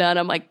when I'm done.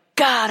 I'm like,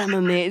 God, I'm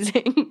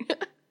amazing.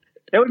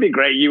 That would be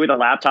great. You with a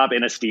laptop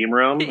in a steam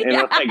room. And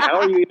like, how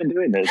are you even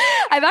doing this?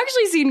 I've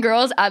actually seen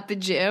girls at the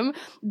gym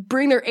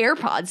bring their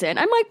AirPods in.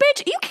 I'm like,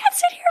 bitch, you can't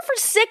sit here for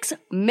 6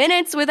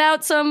 minutes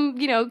without some,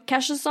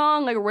 Kesha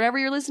song, like, or whatever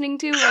you're listening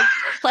to.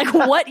 Like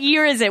what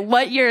year is it?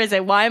 What year is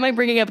it? Why am I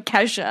bringing up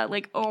Kesha?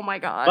 Like, oh my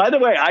God. By the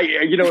way,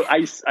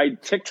 I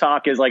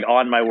TikTok is like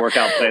on my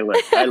workout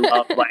playlist. I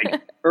love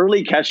like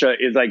early Kesha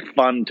is like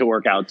fun to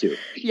work out to.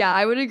 Yeah,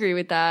 I would agree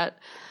with that.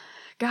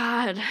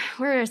 God,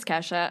 where is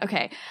Kesha?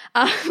 Okay.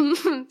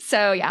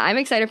 So yeah, I'm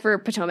excited for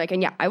Potomac.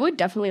 And yeah, I would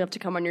definitely love to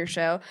come on your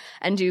show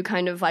and do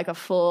kind of like a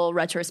full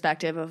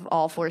retrospective of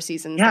all 4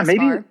 seasons. Yeah, maybe.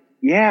 Far.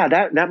 Yeah,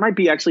 that might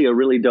be actually a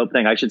really dope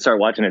thing. I should start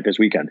watching it this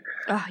weekend.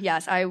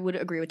 Yes, I would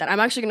agree with that. I'm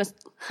actually going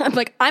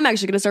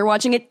to start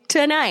watching it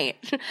tonight.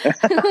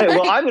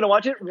 Well, I'm going to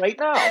watch it right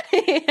now.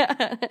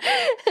 Yeah.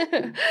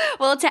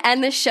 Well, to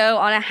end the show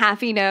on a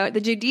happy note, the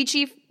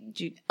Giudice,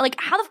 like,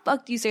 how the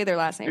fuck do you say their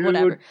last name? Dude,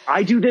 whatever.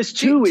 I do this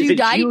too. Is it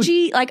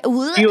Giudice? Like,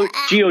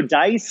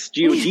 Giudice?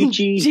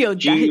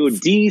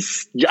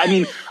 Giudice? I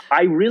mean,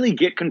 I really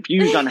get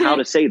confused on how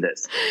to say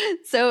this.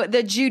 So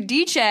the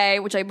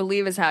Giudice, which I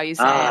believe is how you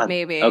say it,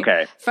 maybe.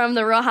 Okay. From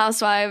the Real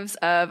Housewives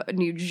of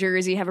New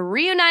Jersey have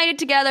reunited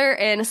together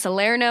in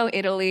Salerno,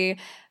 Italy.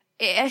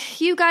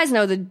 You guys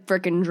know the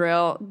frickin'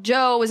 drill.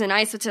 Joe was in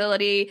ICE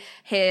facility.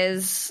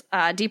 His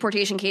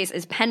deportation case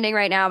is pending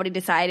right now, but he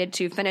decided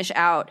to finish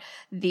out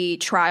the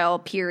trial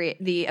period,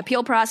 the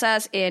appeal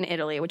process in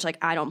Italy, which, like,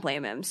 I don't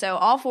blame him. So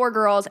all 4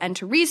 girls and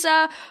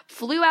Teresa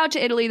flew out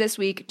to Italy this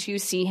week to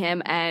see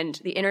him, and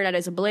the internet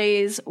is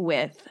ablaze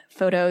with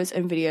photos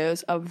and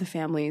videos of the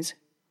families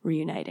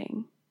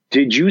reuniting.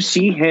 Did you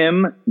see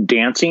him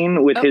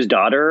dancing with his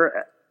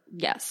daughter?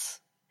 Yes.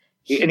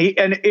 And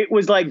it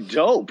was like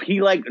dope.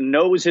 He like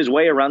knows his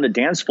way around the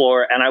dance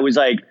floor. And I was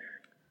like,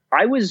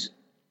 I was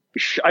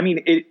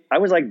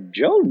like,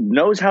 Joe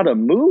knows how to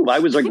move. I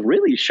was like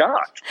really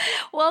shocked.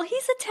 Well,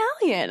 he's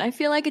Italian. I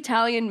feel like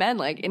Italian men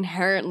like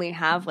inherently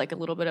have like a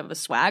little bit of a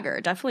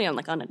swagger, definitely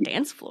on a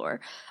dance floor.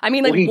 I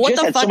mean, like, he what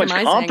just the had fuck so much am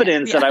I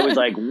confidence saying? that I was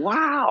like,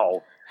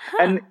 wow. Huh.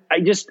 And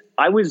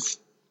I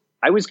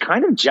was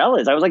kind of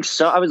jealous. I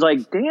was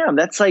like, damn,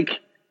 that's like,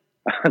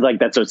 like,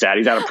 that's so sad.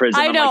 He's out of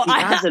prison. I know.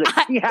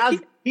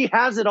 He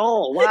has it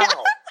all. Wow.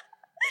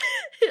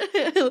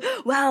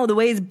 Wow, the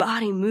way his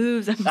body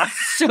moves. I'm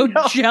so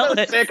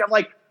jealous. So sick. I'm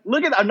like,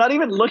 I'm not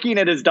even looking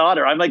at his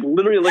daughter. I'm like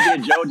literally looking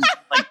at Joe, just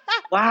like,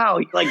 wow,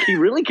 like he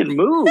really can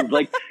move.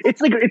 Like, it's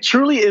like, it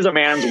truly is a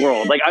man's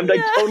world. Like, I'm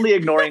like totally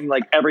ignoring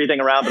like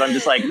everything around, but I'm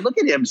just like, look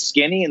at him,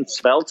 skinny and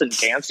svelte and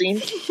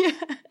dancing. Yeah.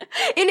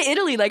 In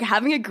Italy, like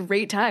having a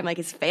great time. Like,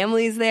 his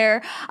family's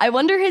there. I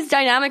wonder his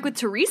dynamic with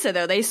Teresa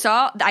though. I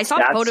saw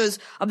photos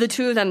of the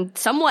two of them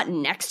somewhat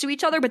next to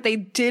each other, but they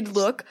did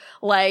look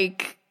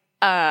like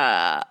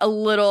a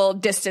little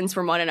distance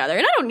from one another.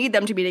 And I don't need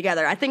them to be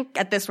together. I think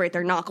at this rate,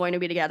 they're not going to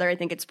be together. I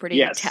think it's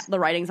pretty, the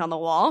writing's on the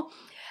wall.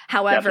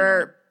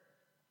 However,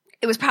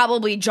 it was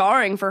probably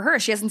jarring for her.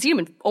 She hasn't seen him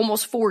in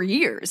almost 4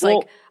 years. Well,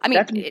 like, I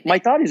mean, my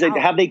thought is, like,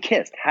 have they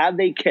kissed? Have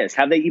they kissed?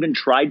 Have they even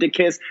tried to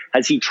kiss?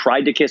 Has he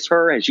tried to kiss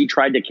her? Has she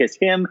tried to kiss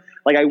him?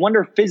 Like, I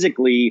wonder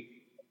physically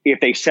if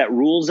they set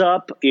rules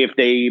up, if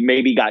they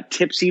maybe got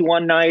tipsy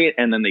one night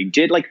and then they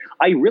did. Like,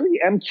 I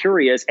really am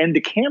curious, and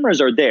the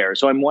cameras are there,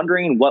 so I'm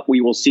wondering what we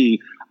will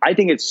see. I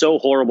think it's so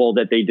horrible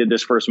that they did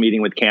this first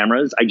meeting with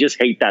cameras. I just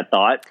hate that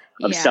thought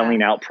of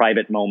selling out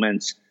private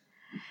moments,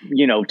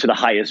 to the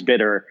highest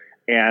bidder.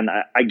 And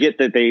I get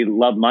that they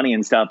love money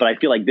and stuff, but I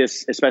feel like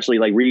this, especially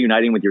like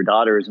reuniting with your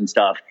daughters and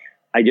stuff,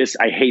 I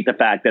hate the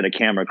fact that a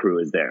camera crew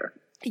is there.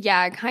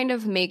 Yeah, it kind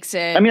of makes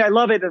it. I mean, I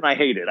love it and I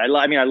hate it. I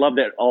love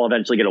that I'll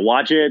eventually get to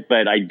watch it,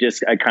 but I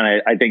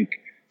think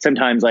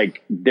sometimes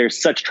like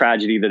there's such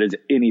tragedy that is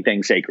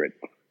anything sacred.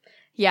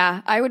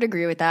 Yeah, I would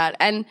agree with that.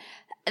 And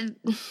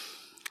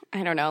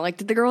I don't know, like,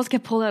 did the girls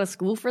get pulled out of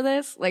school for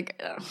this? Like,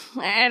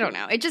 I don't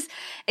know.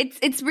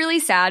 It's really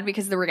sad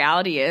because the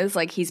reality is,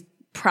 like, he's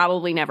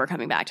probably never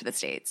coming back to the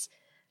States.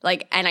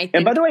 Like, and I think.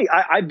 And by the way,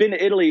 I've been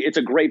to Italy. It's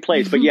a great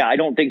place, but yeah, I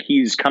don't think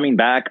he's coming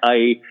back.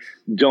 I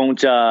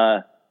don't.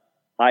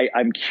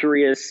 I'm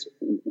curious.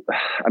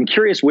 I'm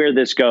curious where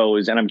this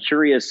goes, and I'm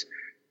curious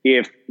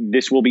if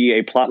this will be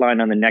a plot line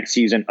on the next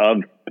season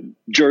of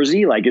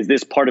Jersey. Like, is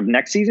this part of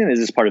next season? Is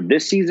this part of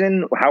this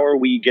season? How are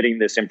we getting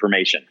this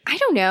information? I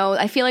don't know.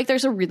 I feel like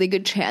there's a really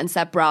good chance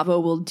that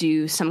Bravo will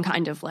do some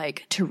kind of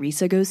like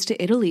Teresa Goes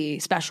to Italy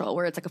special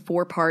where it's like a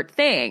 4-part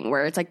thing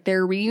where it's like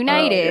they're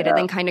reunited and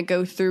then kind of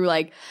go through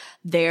like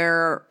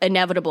their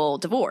inevitable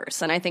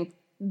divorce. And I think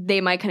they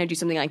might kind of do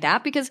something like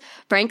that because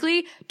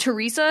frankly,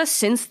 Teresa,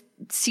 since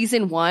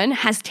season 1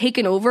 has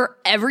taken over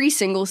every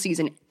single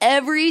season.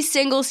 Every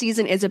single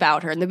season is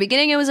about her. In the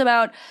beginning, it was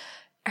about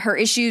her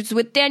issues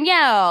with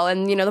Danielle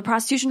and, you know, the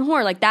prostitution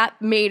whore. Like,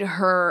 that made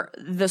her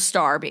the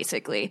star,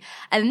 basically.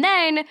 And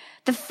then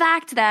the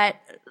fact that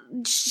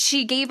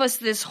she gave us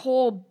this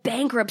whole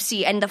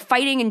bankruptcy and the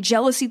fighting and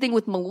jealousy thing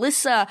with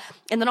Melissa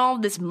and then all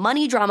of this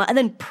money drama and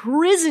then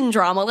prison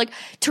drama. Like,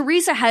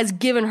 Teresa has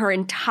given her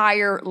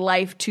entire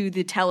life to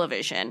the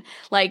television.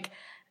 Like,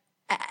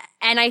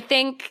 and I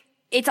think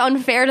it's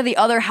unfair to the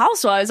other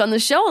housewives on the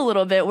show a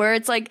little bit where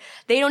it's like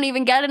they don't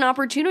even get an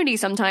opportunity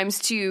sometimes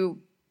to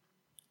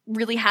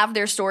really have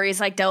their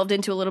stories like delved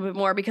into a little bit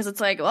more because it's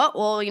like, oh,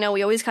 well, you know,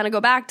 we always kind of go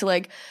back to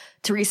like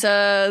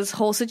Teresa's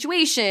whole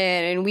situation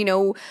and we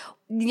know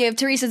if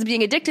Teresa's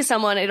being addicted to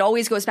someone, it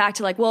always goes back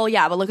to like, well,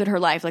 yeah, but look at her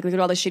life. Like, look at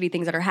all the shitty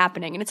things that are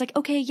happening. And it's like,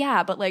 okay,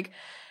 yeah, but like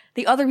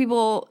the other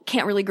people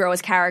can't really grow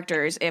as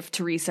characters if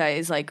Teresa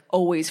is like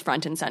always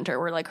front and center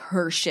where like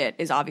her shit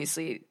is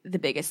obviously the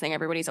biggest thing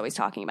everybody's always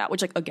talking about,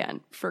 which like,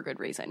 again, for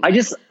good reason.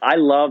 I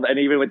love, and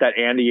even with that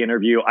Andy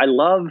interview, I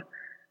love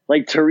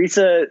like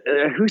Teresa,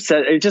 who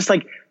said, it's just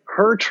like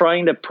her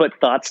trying to put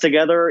thoughts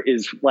together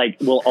is like,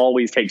 will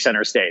always take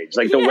center stage.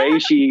 Like the way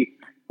she,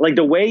 like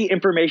the way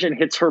information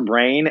hits her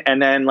brain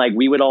and then like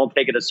we would all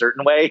take it a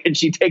certain way and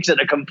she takes it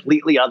a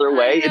completely other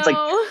way. It's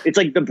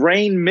like the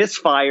brain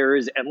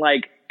misfires and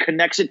like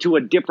connects it to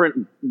a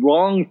different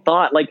wrong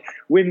thought. Like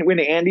when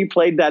Andy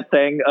played that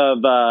thing of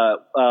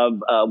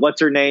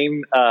what's her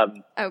name?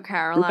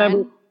 Caroline.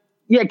 Remember?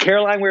 Yeah,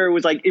 Caroline, where it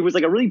was like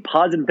a really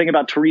positive thing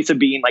about Teresa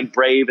being like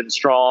brave and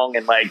strong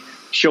and like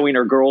showing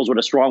her girls what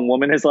a strong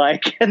woman is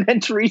like. And then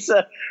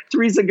Teresa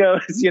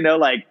goes, you know,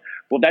 like,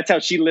 well, that's how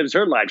she lives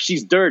her life.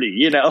 She's dirty,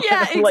 you know?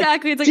 Yeah,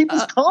 exactly. Like, she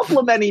was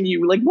complimenting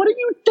you. Like, what are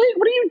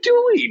you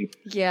doing?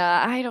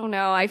 Yeah, I don't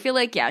know. I feel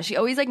like, yeah, she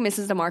always like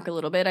misses the mark a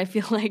little bit. I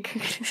feel like,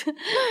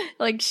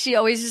 like she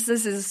always just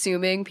is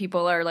assuming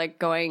people are like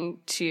going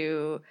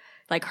to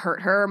like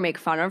hurt her or make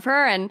fun of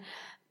her. And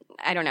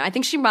I don't know. I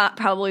think she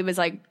probably was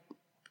like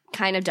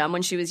kind of dumb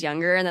when she was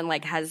younger and then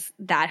like has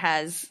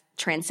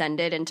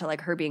transcended into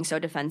like her being so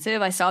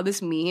defensive. I saw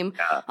this meme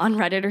on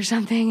Reddit or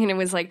something and it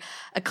was like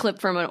a clip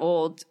from an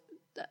old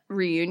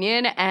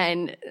reunion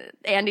and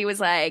Andy was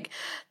like,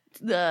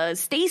 the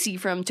Stacy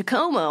from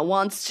Tacoma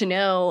wants to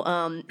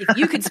know if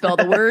you could spell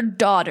the word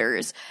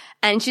daughters.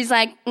 And she's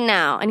like,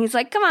 no. And he's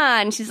like, come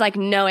on. And she's like,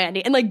 no,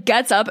 Andy. And like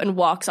gets up and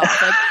walks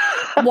off.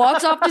 Like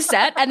walks off the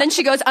set. And then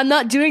she goes, I'm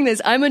not doing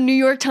this. I'm a New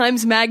York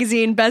Times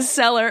Magazine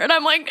bestseller. And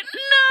I'm like, no.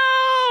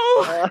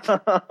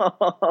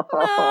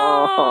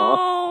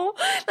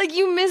 Like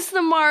you missed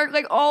the mark.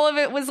 Like all of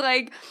it was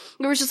like,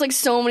 there was just like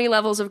so many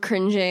levels of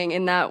cringing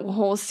in that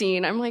whole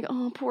scene. I'm like,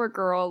 oh, poor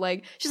girl.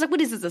 Like, she's like, what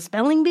is this, a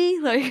spelling bee?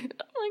 Like, I'm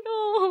like,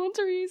 oh,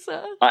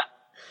 Teresa.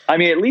 I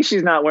mean, at least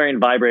she's not wearing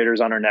vibrators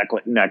on her neck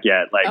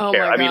yet. Like,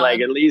 I mean, like,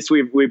 at least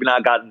we've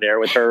not gotten there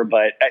with her,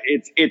 but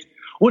it's,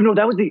 well, no,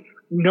 that was the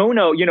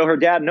no, you know, her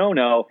dad,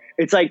 no.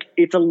 It's like,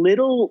 it's a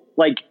little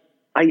like,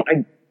 I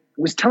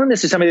was telling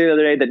this to somebody the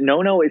other day that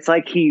No, it's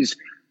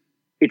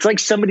like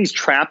somebody's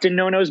trapped in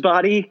No-No's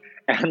body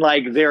and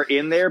like they're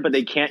in there, but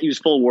they can't use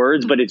full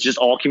words, but it's just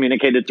all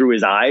communicated through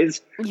his eyes.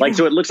 Yeah. Like,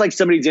 so it looks like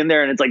somebody's in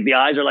there and it's like the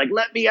eyes are like,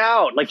 let me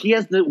out. Like he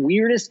has the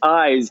weirdest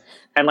eyes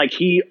and like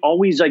he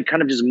always like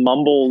kind of just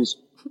mumbles.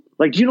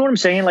 Like, do you know what I'm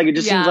saying? Like, it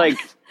just seems like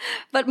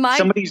but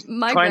somebody's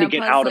trying to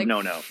get out of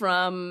No.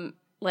 From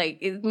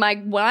like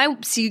when I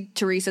see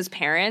Teresa's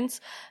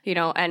parents, you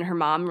know, and her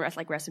mom,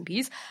 rest in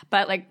peace.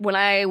 But like when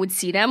I would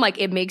see them, like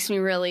it makes me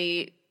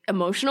really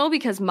emotional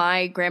because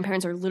my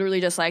grandparents are literally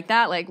just like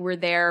that. Like we're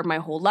there my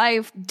whole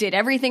life, did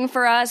everything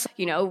for us,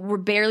 you know, we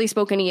barely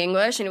spoke any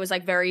English and it was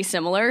like very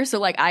similar. So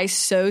like I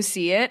so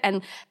see it.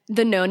 And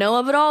the no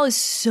of it all is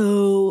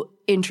so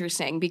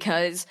interesting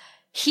because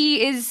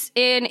he is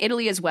in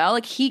Italy as well.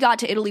 Like he got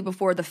to Italy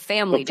before the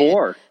family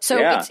did. So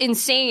it's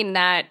insane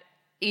that,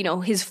 you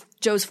know, his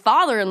Joe's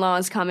father-in-law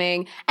is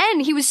coming,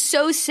 and he was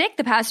so sick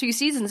the past few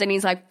seasons, and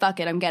he's like, fuck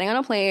it, I'm getting on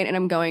a plane and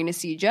I'm going to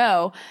see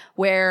Joe,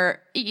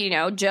 where, you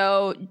know,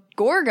 Joe,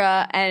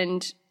 Gorga,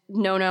 and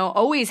Nono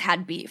always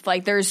had beef.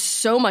 Like, there's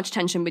so much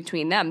tension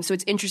between them. So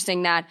it's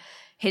interesting that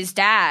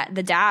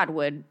the dad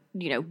would,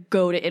 you know,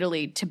 go to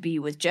Italy to be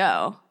with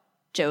Joe.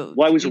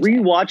 Well, I was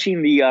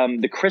rewatching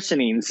the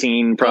christening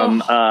scene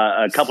from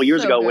a couple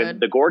years ago when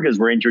the Gorgas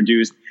were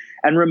introduced,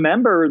 and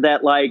remember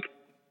that, like,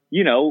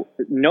 you know,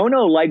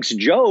 Nono likes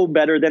Joe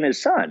better than his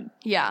son.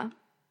 Yeah.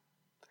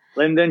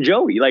 And then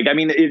Joey. Like, I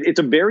mean, it's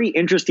a very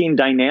interesting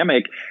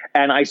dynamic.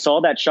 And I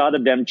saw that shot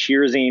of them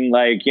cheersing,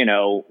 like, you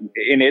know,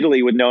 in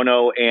Italy with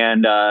Nono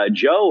and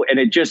Joe. And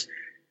it just,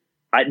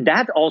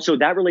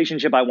 that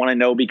relationship I want to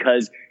know,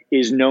 because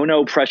is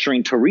Nono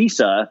pressuring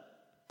Teresa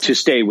to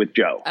stay with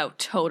Joe? Oh,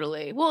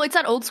 totally. Well, it's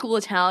that old school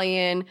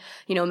Italian,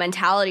 you know,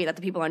 mentality that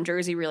the people on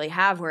Jersey really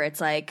have, where it's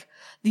like,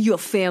 you're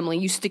family,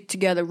 you stick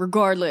together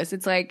regardless.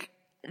 It's like,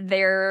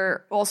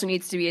 there also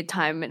needs to be a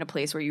time and a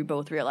place where you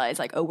both realize,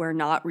 like, oh, we're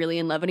not really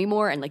in love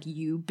anymore, and like,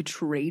 you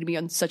betrayed me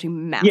on such a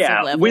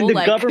massive level. When the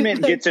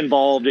government gets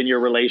involved in your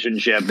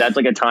relationship, that's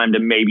like a time to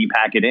maybe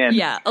pack it in.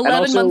 Yeah,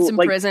 11 months in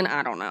prison,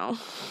 I don't know.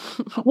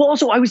 Well,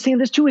 also, I was saying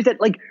this too, is that,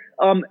 like,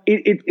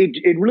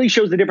 it really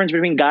shows the difference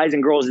between guys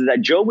and girls, is that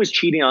Joe was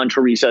cheating on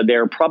Teresa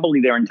probably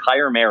their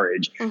entire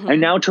marriage. Mm-hmm.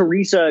 And now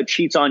Teresa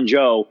cheats on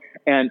Joe,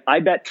 and I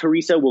bet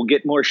Teresa will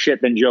get more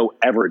shit than Joe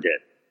ever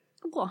did.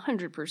 Well,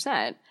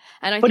 100%.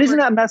 But isn't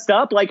that messed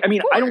up? Like, I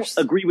mean, I don't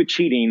agree with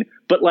cheating,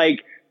 but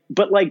like,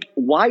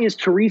 why is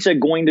Teresa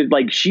going to,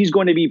 like, she's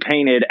going to be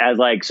painted as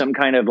like some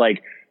kind of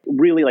like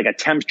really like a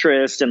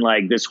temptress and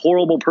like this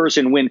horrible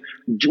person, when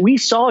we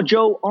saw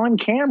Joe on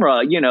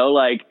camera, you know,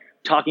 like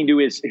talking to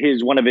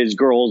his one of his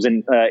girls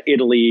in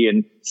Italy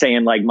and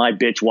saying like, my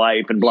bitch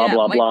wife and blah,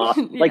 blah, blah.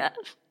 Yeah. Like,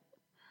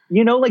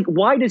 you know, like,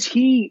 why does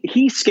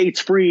he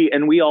skates free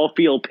and we all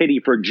feel pity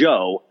for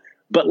Joe,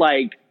 but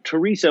like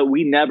Teresa,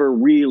 we never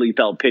really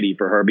felt pity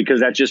for her,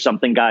 because that's just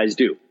something guys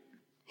do.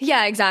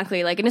 Yeah,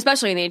 exactly. Like, and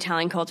especially in the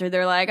Italian culture,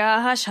 they're like,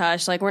 hush,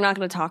 hush. Like, we're not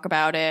going to talk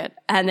about it.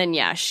 And then,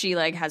 yeah, she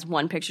like has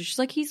one picture. She's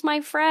like, he's my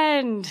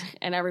friend.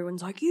 And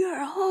everyone's like,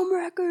 you're a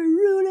homewrecker,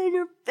 ruining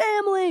your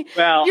family.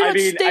 Well, I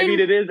mean,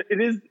 it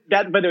is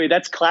that, by the way,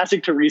 that's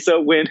classic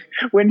Teresa. When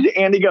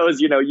Andy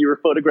goes, you know, you were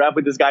photographed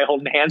with this guy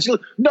holding hands. She's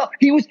like, no,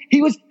 he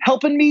was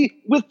helping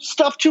me with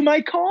stuff to my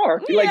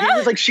car. Yeah.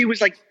 Like, it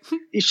was like,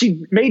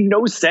 she made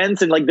no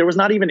sense. And like, there was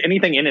not even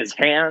anything in his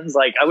hands.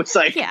 Like, I was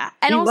like, yeah.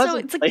 And also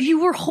it's like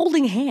you were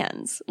holding hands.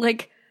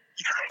 Like,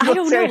 I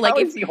don't know, like,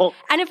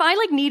 if I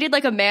like needed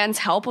like a man's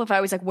help, if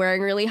I was like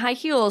wearing really high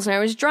heels and I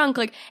was drunk,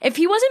 like, if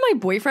he wasn't my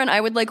boyfriend,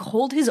 I would like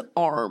hold his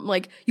arm.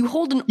 Like, you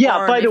hold an arm.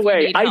 Yeah, by the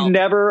way, I've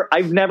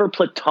never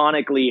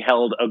platonically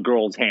held a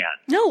girl's hand.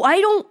 No, I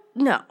don't.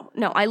 No,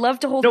 I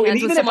love to hold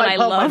hands with someone I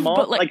love,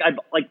 but like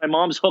my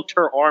mom's hooked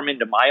her arm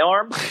into my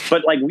arm,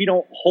 but like, we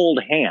don't hold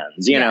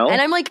hands, you know?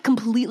 And I'm like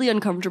completely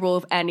uncomfortable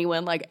if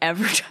anyone like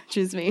ever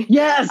touches me.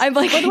 Yes. I'm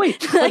like, by the way,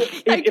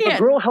 if a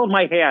girl held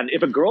my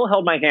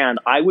hand,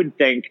 I would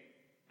think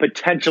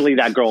potentially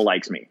that girl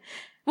likes me.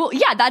 Well,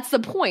 yeah, that's the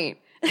point.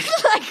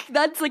 Like,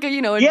 that's like a,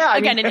 you know,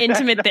 an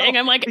intimate thing.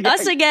 I'm like,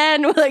 us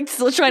again. We're like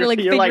still trying to like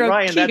figure out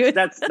Ryan, cute.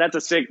 That's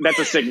a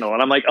signal.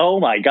 And I'm like, oh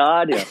my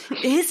God. Yeah.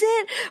 Is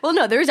it? Well,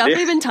 no, there's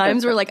definitely been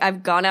times where like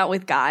I've gone out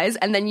with guys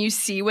and then you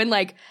see when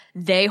like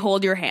they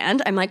hold your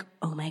hand, I'm like,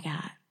 oh my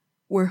God,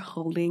 we're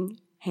holding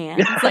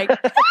hands. Like,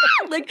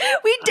 like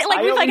we did,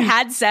 like we've like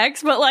had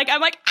sex, but like I'm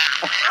like,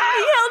 he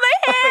held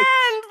my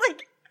hand.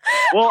 Like,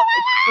 well,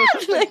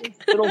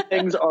 little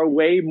things are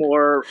way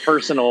more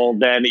personal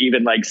than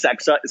even like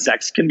sex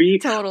can be.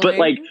 Totally. But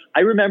like, I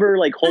remember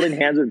like holding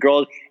hands with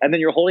girls, and then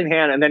you're holding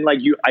hand, and then like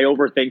I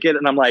overthink it,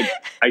 and I'm like,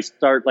 I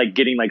start like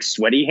getting like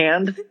sweaty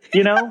hand,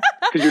 you know,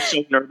 because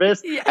you're so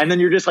nervous, and then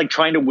you're just like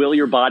trying to will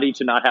your body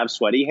to not have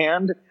sweaty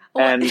hand,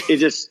 and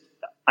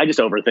I just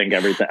overthink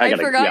everything. I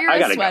forgot you're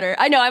a sweater.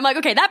 Go. I know. I'm like,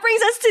 okay, that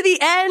brings us to the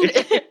end.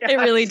 It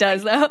really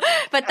does, though.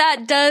 But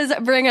that does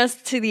bring us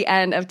to the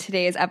end of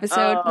today's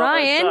episode.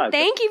 Ryan,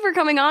 thank you for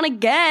coming on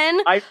again.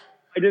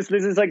 This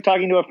is like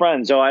talking to a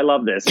friend, so I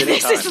love this.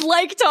 This is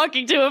like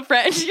talking to a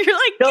friend. You're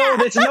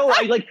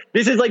like,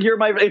 this is like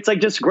it's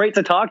like just great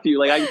to talk to you.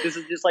 Like, this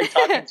is just like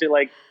talking to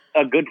like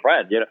a good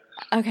friend, you know?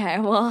 Okay,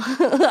 well,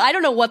 I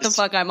don't know what the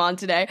fuck I'm on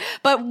today,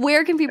 but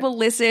where can people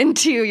listen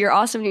to your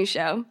awesome new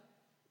show?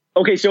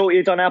 Okay, so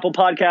it's on Apple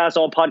Podcasts,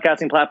 all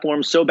podcasting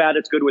platforms. So Bad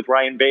It's Good with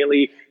Ryan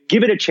Bailey.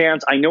 Give it a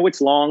chance. I know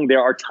it's long. There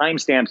are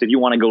timestamps if you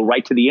want to go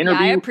right to the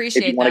interview. Yeah, I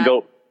appreciate if you want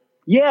that.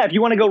 If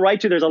you want to go right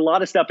to, there's a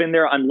lot of stuff in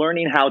there. I'm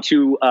learning how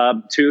to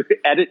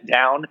edit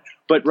down.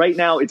 But right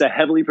now, it's a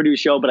heavily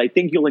produced show, but I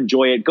think you'll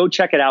enjoy it. Go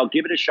check it out.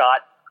 Give it a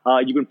shot.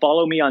 You can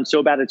follow me on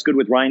So Bad It's Good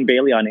with Ryan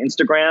Bailey on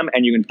Instagram,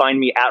 and you can find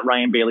me at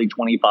Ryan Bailey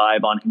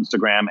 25 on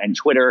Instagram and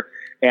Twitter.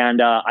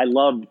 And I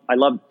love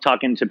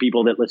talking to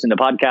people that listen to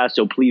podcasts.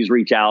 So please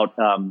reach out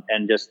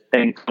and just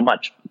thanks so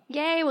much.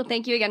 Yay! Well,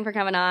 thank you again for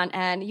coming on,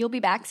 and you'll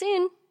be back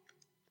soon.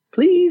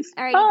 Please.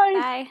 All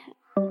right.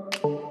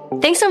 Bye.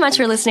 Thanks so much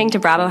for listening to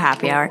Bravo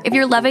Happy Hour. If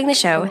you're loving the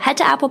show, head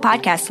to Apple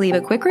Podcasts to leave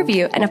a quick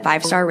review and a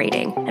 5-star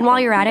rating. And while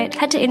you're at it,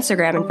 head to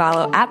Instagram and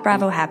follow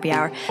 @Bravo Happy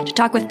Hour to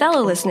talk with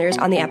fellow listeners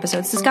on the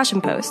episode's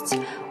discussion posts.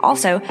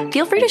 Also,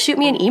 feel free to shoot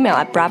me an email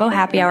at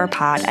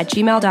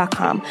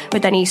bravohappyhourpod@gmail.com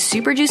with any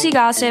super juicy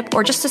gossip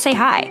or just to say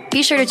hi.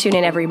 Be sure to tune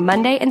in every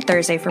Monday and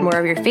Thursday for more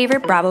of your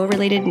favorite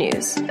Bravo-related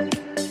news.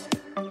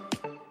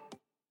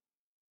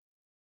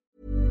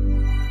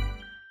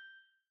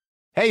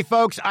 Hey,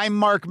 folks, I'm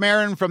Mark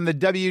Maron from the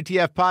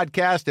WTF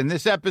Podcast, and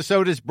this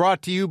episode is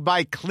brought to you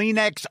by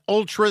Kleenex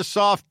Ultra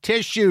Soft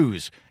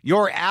Tissues,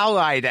 your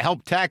ally to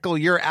help tackle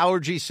your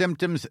allergy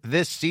symptoms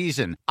this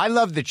season. I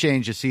love the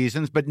change of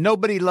seasons, but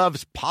nobody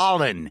loves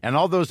pollen and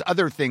all those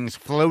other things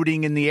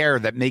floating in the air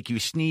that make you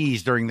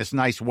sneeze during this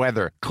nice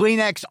weather.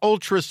 Kleenex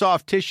Ultra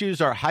Soft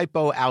Tissues are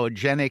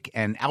hypoallergenic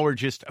and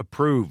allergist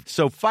approved,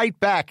 so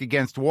fight back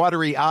against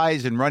watery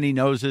eyes and runny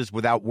noses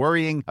without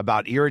worrying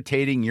about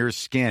irritating your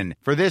skin.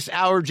 For this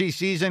allergy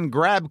season,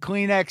 grab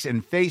Kleenex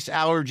and face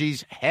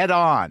allergies head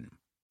on.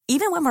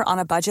 Even when we're on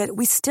a budget,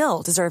 we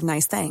still deserve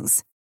nice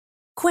things.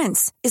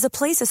 Quince is a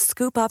place to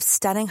scoop up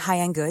stunning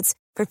high-end goods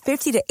for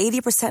 50 to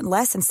 80%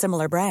 less than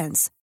similar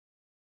brands.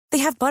 They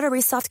have buttery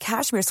soft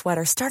cashmere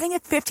sweaters starting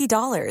at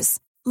 $50,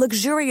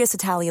 luxurious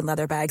Italian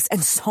leather bags,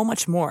 and so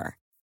much more.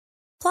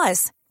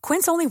 Plus,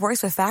 Quince only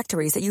works with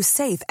factories that use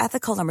safe,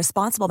 ethical, and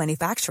responsible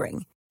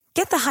manufacturing.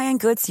 Get the high-end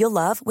goods you'll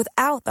love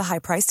without the high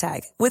price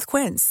tag with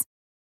Quince.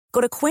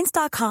 Go to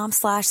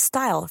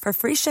quince.com/style for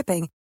free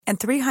shipping and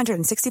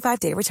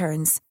 365-day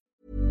returns.